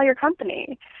shouldn't sell your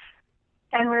company.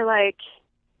 And we're like,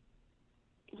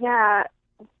 yeah,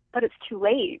 but it's too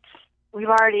late. we've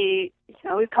already,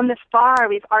 we've come this far.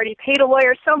 We've already paid a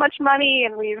lawyer so much money,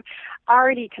 and we've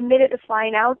already committed to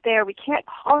flying out there. We can't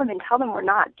call them and tell them we're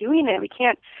not doing it. We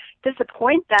can't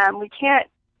disappoint them. We can't,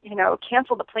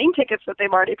 cancel the plane tickets that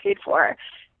they've already paid for.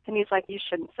 And he's like, you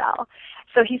shouldn't sell.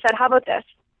 So he said, how about this?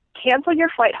 Cancel your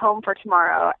flight home for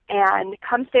tomorrow and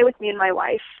come stay with me and my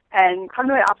wife and come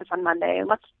to my office on Monday and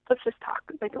let's just talk.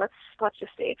 Like, let's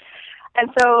just see. And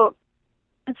so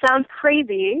it sounds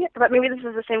crazy, but maybe this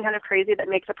is the same kind of crazy that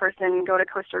makes a person go to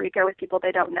Costa Rica with people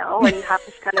they don't know and have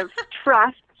this kind of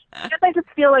trust. Because I just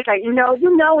feel like you know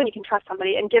when you can trust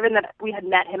somebody. And given that we had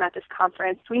met him at this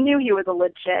conference, we knew he was a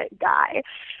legit guy.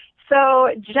 So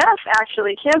Jeff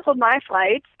actually canceled my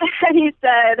flight, and he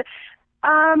said,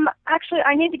 actually,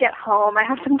 I need to get home. I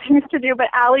have some things to do, but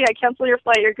Allie, I canceled your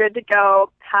flight. You're good to go.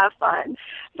 Have fun.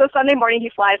 So Sunday morning he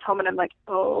flies home, and I'm like,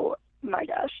 oh my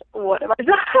gosh, what have I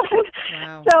done?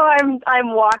 Wow. So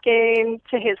I'm walking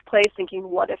to his place thinking,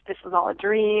 what if this was all a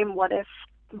dream? What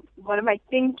am I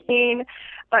thinking?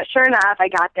 But sure enough, I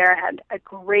got there, had a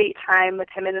great time with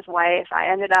him and his wife. I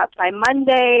ended up, by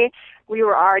Monday, we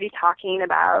were already talking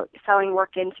about selling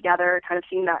work in together, kind of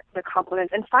seeing the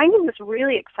compliments, and finding this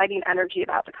really exciting energy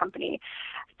about the company.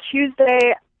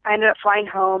 Tuesday, I ended up flying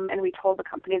home, and we told the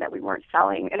company that we weren't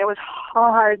selling, and it was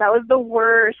hard. That was the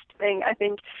worst thing, I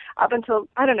think, up until,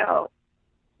 I don't know,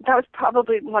 that was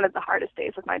probably one of the hardest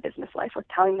days of my business life, was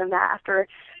telling them that after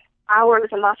hours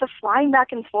and lots of flying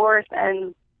back and forth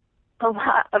and a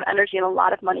lot of energy and a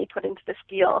lot of money put into this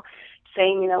deal,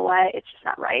 saying, you know what, it's just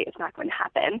not right. It's not going to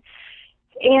happen.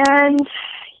 And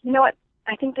you know what?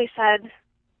 I think they said,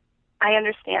 I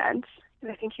understand.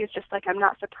 And I think he was just like, I'm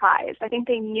not surprised. I think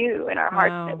they knew in our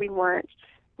hearts that we weren't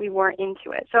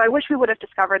into it. So I wish we would have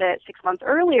discovered it 6 months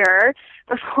earlier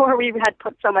before we had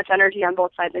put so much energy on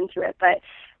both sides into it. But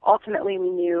ultimately we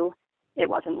knew it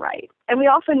wasn't right. And we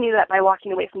also knew that by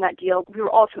walking away from that deal, we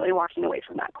were ultimately walking away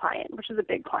from that client, which is a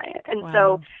big client. And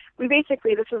so we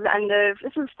basically, this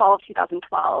was fall of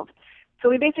 2012. So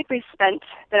we basically spent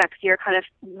the next year kind of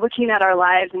looking at our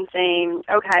lives and saying,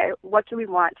 okay, what do we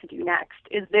want to do next?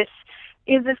 Is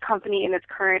this company in its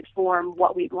current form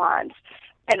what we want?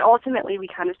 And ultimately we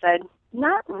kind of said,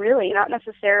 not really, not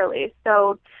necessarily.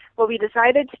 So what we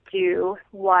decided to do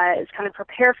was kind of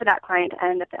prepare for that client to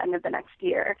end at the end of the next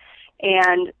year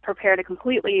and prepare to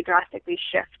completely drastically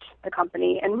shift the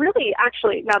company. And really,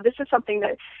 actually, now this is something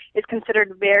that is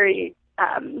considered very,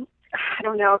 I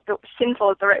don't know if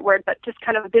sinful is the right word, but just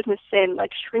kind of a business sin,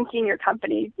 like shrinking your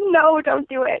company. No, don't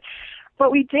do it.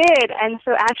 But we did. And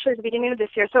so actually at the beginning of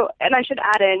this year, and I should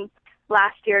add in,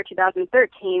 last year,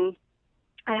 2013,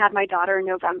 I had my daughter in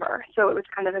November. So it was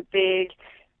kind of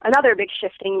another big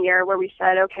shifting year where we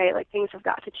said, okay, like things have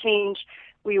got to change.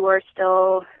 We were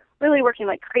still really working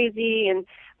like crazy, and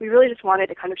we really just wanted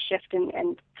to kind of shift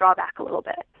and draw back a little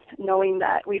bit, knowing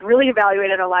that we'd really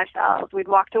evaluated our lifestyles. We'd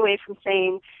walked away from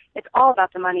saying it's all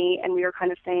about the money, and we were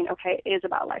kind of saying, okay, it is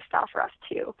about lifestyle for us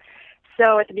too.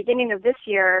 So at the beginning of this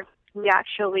year, we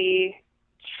actually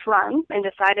shrunk and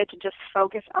decided to just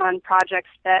focus on projects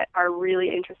that are really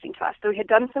interesting to us. So we had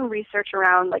done some research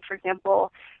around, like, for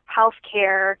example,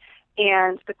 healthcare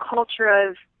and the culture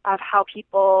of how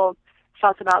people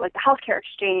felt about like the healthcare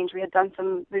exchange. We had done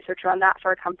some research around that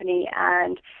for a company,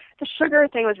 and the sugar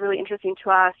thing was really interesting to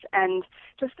us, and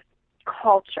just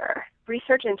culture,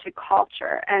 research into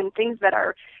culture and things that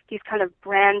are these kind of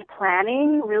brand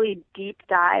planning, really deep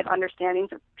dive understandings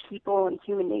of people and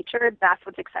human nature. That's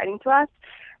what's exciting to us.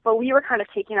 But we were kind of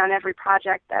taking on every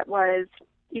project that was,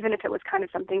 even if it was kind of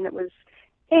something that was,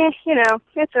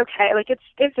 it's okay. Like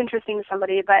it's interesting to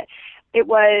somebody, but it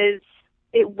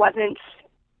wasn't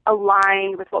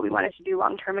aligned with what we wanted to do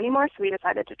long term anymore, so we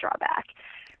decided to draw back.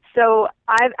 So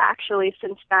I've actually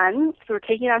since then, so we're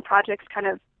taking on projects kind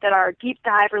of that are deep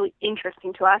dive, really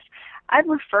interesting to us. I've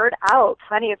referred out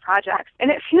plenty of projects,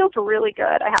 and it feels really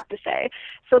good, I have to say.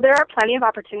 So there are plenty of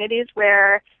opportunities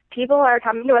where people are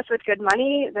coming to us with good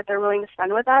money that they're willing to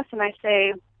spend with us, and I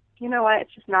say, you know what,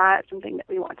 it's just not something that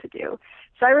we want to do.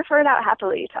 So I refer it out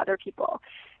happily to other people.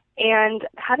 And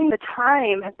having the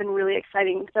time has been really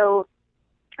exciting. So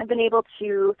I've been able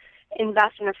to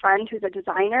invest in a friend who's a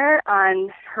designer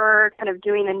on her kind of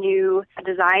doing a new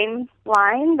design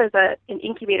line. There's an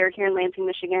incubator here in Lansing,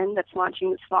 Michigan that's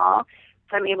launching this fall.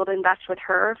 So I'm able to invest with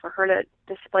her for her to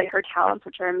display her talents,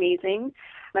 which are amazing.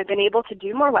 I've been able to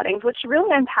do more weddings, which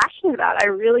really I'm passionate about. I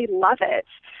really love it.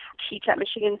 Teach at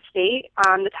Michigan State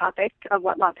on the topic of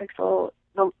what LabPixel,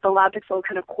 the LabPixel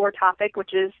kind of core topic,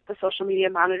 which is the social media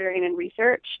monitoring and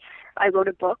research. I wrote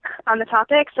a book on the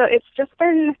topic. So it's just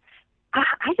been,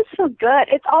 I just feel good.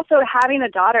 It's also having a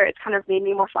daughter, it's kind of made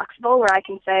me more flexible where I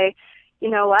can say, you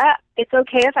know what, it's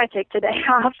okay if I take today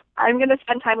off. I'm going to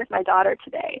spend time with my daughter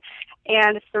today.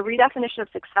 And it's the redefinition of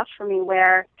success for me,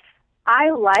 where I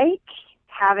like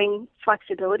having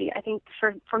flexibility. I think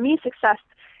for me, success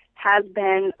has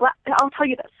been, I'll tell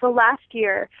you this. So last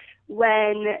year,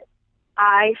 when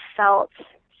I felt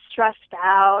stressed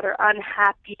out or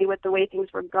unhappy with the way things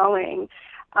were going,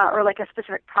 or like a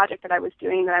specific project that I was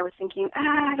doing that I was thinking,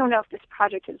 I don't know if this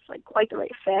project is like quite the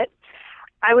right fit,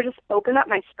 I would just open up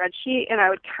my spreadsheet and I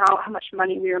would count how much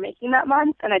money we were making that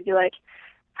month, and I'd be like,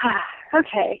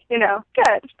 okay,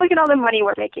 good. Look at all the money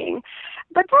we're making.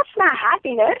 But that's not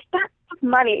happiness. That's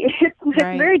money. It's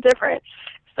Right. very different.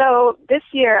 So this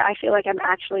year, I feel like I'm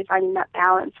actually finding that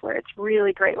balance where it's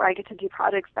really great, where I get to do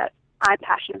projects that I'm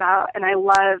passionate about, and I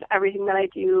love everything that I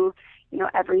do,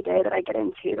 every day that I get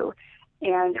into.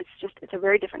 And it's a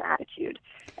very different attitude.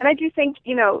 And I do think,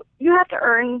 you have to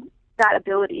earn that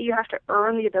ability. You have to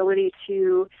earn the ability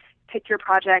to pick your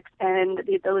projects and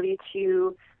the ability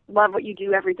to love what you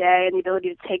do every day and the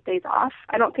ability to take days off.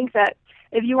 I don't think that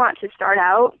if you want to start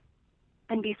out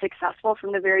and be successful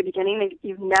from the very beginning,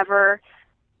 you've never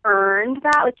earned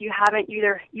that. Like you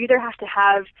either have to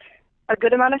have a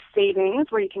good amount of savings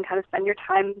where you can kind of spend your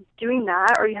time doing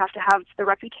that, or you have to have the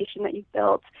reputation that you've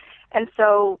built. And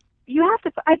so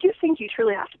I do think you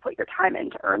truly have to put your time in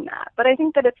to earn that. But I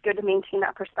think that it's good to maintain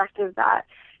that perspective that,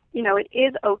 it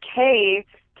is okay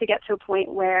to get to a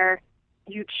point where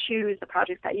you choose the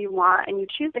projects that you want and you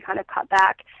choose to kind of cut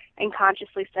back and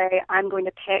consciously say, I'm going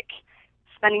to pick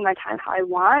spending my time how I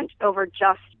want over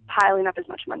just piling up as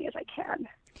much money as I can.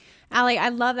 Allie, I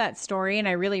love that story, and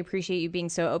I really appreciate you being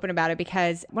so open about it,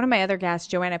 because one of my other guests,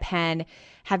 Joanna Penn,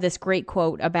 had this great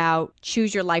quote about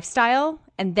choose your lifestyle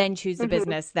and then choose the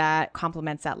business that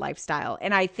complements that lifestyle.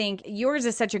 And I think yours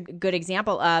is such a good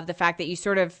example of the fact that you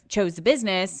sort of chose the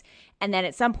business and then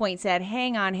at some point said,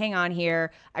 hang on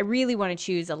here. I really want to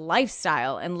choose a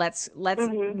lifestyle, and let's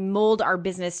mold our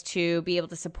business to be able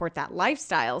to support that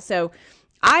lifestyle. So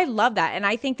I love that. And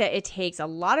I think that it takes a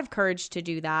lot of courage to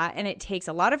do that. And it takes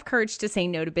a lot of courage to say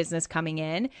no to business coming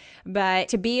in, but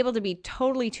to be able to be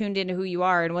totally tuned into who you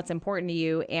are and what's important to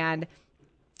you, and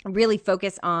really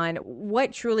focus on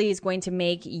what truly is going to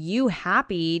make you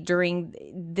happy during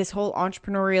this whole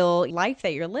entrepreneurial life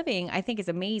that you're living, I think is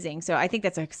amazing. So I think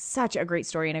that's such a great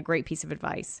story and a great piece of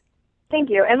advice. Thank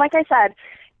you. And like I said,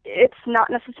 it's not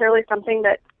necessarily something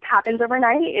that happens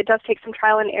overnight. It does take some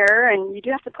trial and error, and you do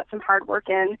have to put some hard work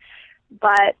in.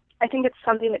 But I think it's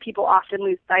something that people often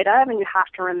lose sight of, and you have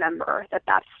to remember that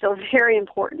that's still very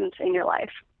important in your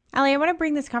life. Allie, I want to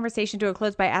bring this conversation to a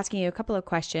close by asking you a couple of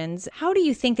questions. How do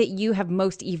you think that you have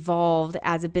most evolved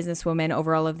as a businesswoman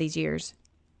over all of these years?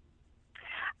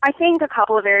 I think a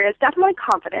couple of areas. Definitely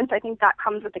confidence. I think that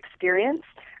comes with experience.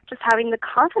 Just having the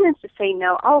confidence to say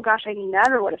no. Oh gosh, I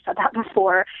never would have said that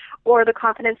before. Or the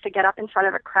confidence to get up in front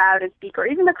of a crowd and speak, or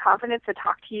even the confidence to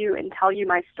talk to you and tell you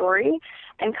my story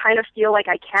and kind of feel like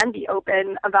I can be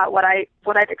open about what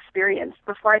I've experienced.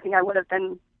 Before, I think I would have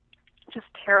been just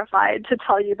terrified to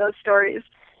tell you those stories.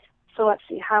 So let's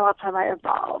see, how else have I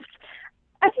evolved?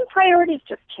 I think priorities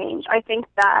just change. I think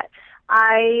that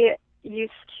I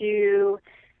used to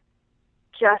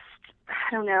just,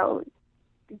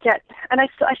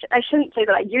 I shouldn't say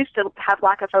that I used to have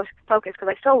lack of focus, because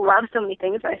I still love so many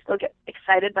things and I still get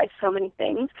excited by so many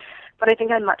things. But I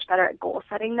think I'm much better at goal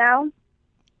setting now,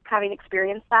 having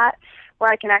experienced that,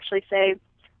 where I can actually say,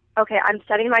 okay, I'm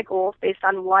setting my goals based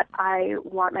on what I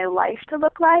want my life to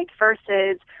look like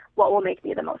versus what will make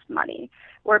me the most money.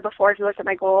 Where before, if you looked at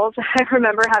my goals, I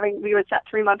remember we would set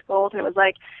 3-month goals, and it was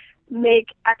like, make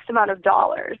X amount of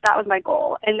dollars. That was my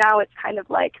goal. And now it's kind of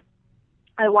like,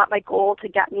 I want my goal to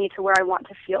get me to where I want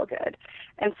to feel good.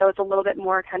 And so it's a little bit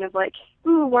more kind of like,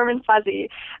 warm and fuzzy.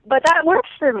 But that works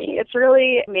for me. It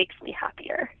really makes me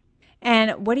happier.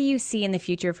 And what do you see in the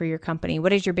future for your company?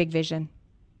 What is your big vision?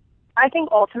 I think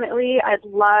ultimately I'd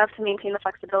love to maintain the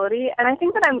flexibility. And I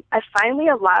think that I finally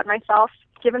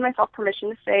given myself permission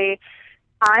to say,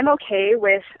 I'm okay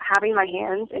with having my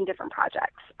hands in different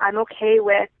projects. I'm okay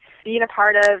with being a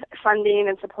part of funding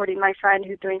and supporting my friend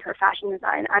who's doing her fashion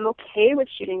design. I'm okay with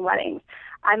shooting weddings.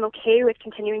 I'm okay with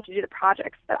continuing to do the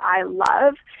projects that I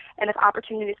love. And if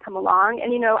opportunities come along,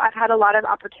 and I've had a lot of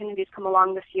opportunities come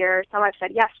along this year. Some I've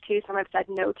said yes to, some I've said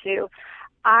no to.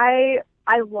 I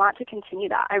want to continue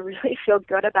that. I really feel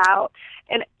good about,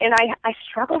 and I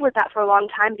struggled with that for a long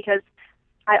time, because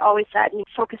I always said,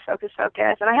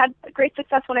 focus. And I had great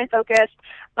success when I focused,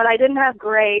 but I didn't have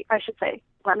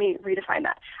let me redefine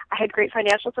that. I had great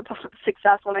financial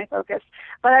success when I focused,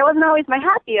 but I wasn't always my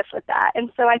happiest with that.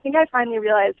 And so I think I finally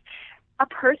realized a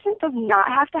person does not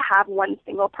have to have one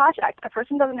single project. A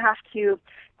person doesn't have to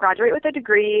graduate with a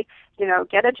degree,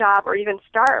 get a job, or even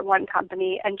start one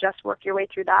company and just work your way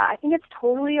through that. I think it's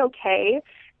totally okay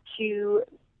to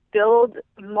build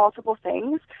multiple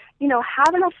things.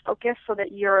 Have enough focus so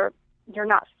that you're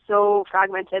not so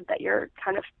fragmented that you're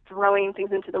kind of throwing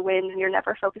things into the wind and you're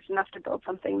never focused enough to build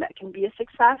something that can be a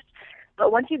success.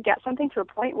 But once you get something to a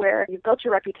point where you've built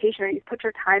your reputation or you've put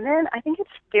your time in, I think it's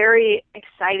very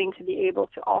exciting to be able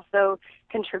to also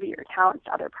contribute your talents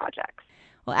to other projects.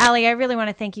 Well, Allie, I really want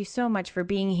to thank you so much for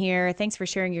being here. Thanks for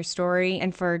sharing your story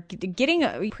and for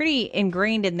getting pretty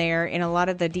ingrained in there in a lot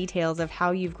of the details of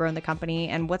how you've grown the company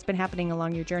and what's been happening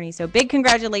along your journey. So big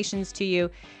congratulations to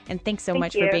you, and thanks so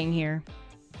much for being here.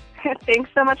 Thanks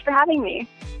so much for having me.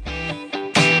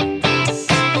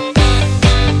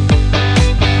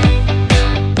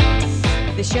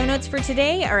 The show notes for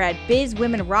today are at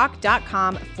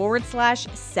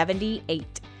bizwomenrock.com/78.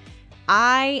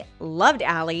 I loved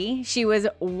Allie. She was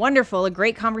wonderful, a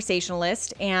great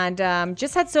conversationalist, and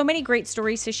just had so many great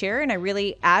stories to share. And I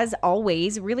really, as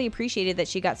always, really appreciated that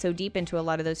she got so deep into a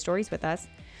lot of those stories with us.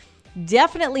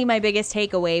 Definitely my biggest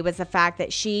takeaway was the fact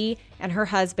that she and her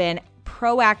husband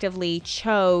proactively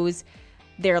chose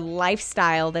their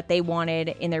lifestyle that they wanted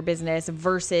in their business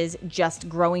versus just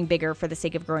growing bigger for the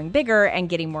sake of growing bigger and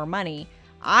getting more money.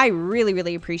 I really,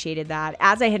 really appreciated that.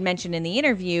 As I had mentioned in the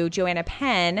interview, Joanna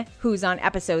Penn, who's on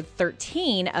episode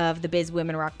 13 of the Biz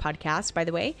Women Rock podcast, by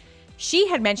the way, she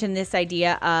had mentioned this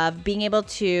idea of being able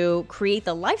to create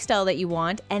the lifestyle that you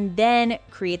want and then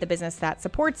create the business that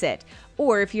supports it.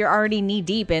 Or if you're already knee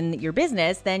deep in your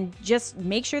business, then just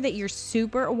make sure that you're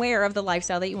super aware of the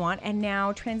lifestyle that you want and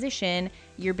now transition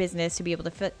your business to be able to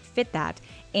fit that.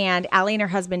 And Allie and her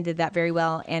husband did that very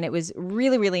well, and it was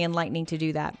really, really enlightening to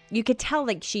do that. You could tell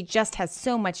like she just has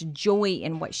so much joy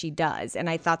in what she does, and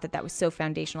I thought that was so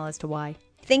foundational as to why.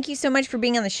 Thank you so much for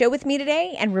being on the show with me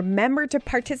today, and remember to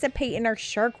participate in our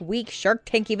Shark Week Shark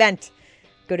Tank event.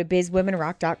 Go to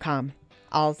bizwomenrock.com.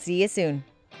 I'll see you soon.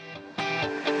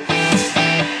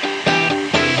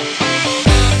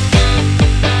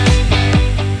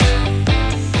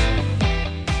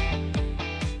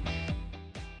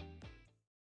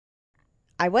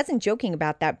 I wasn't joking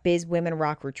about that Biz Women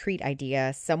Rock retreat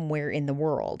idea somewhere in the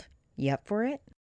world. You up for it?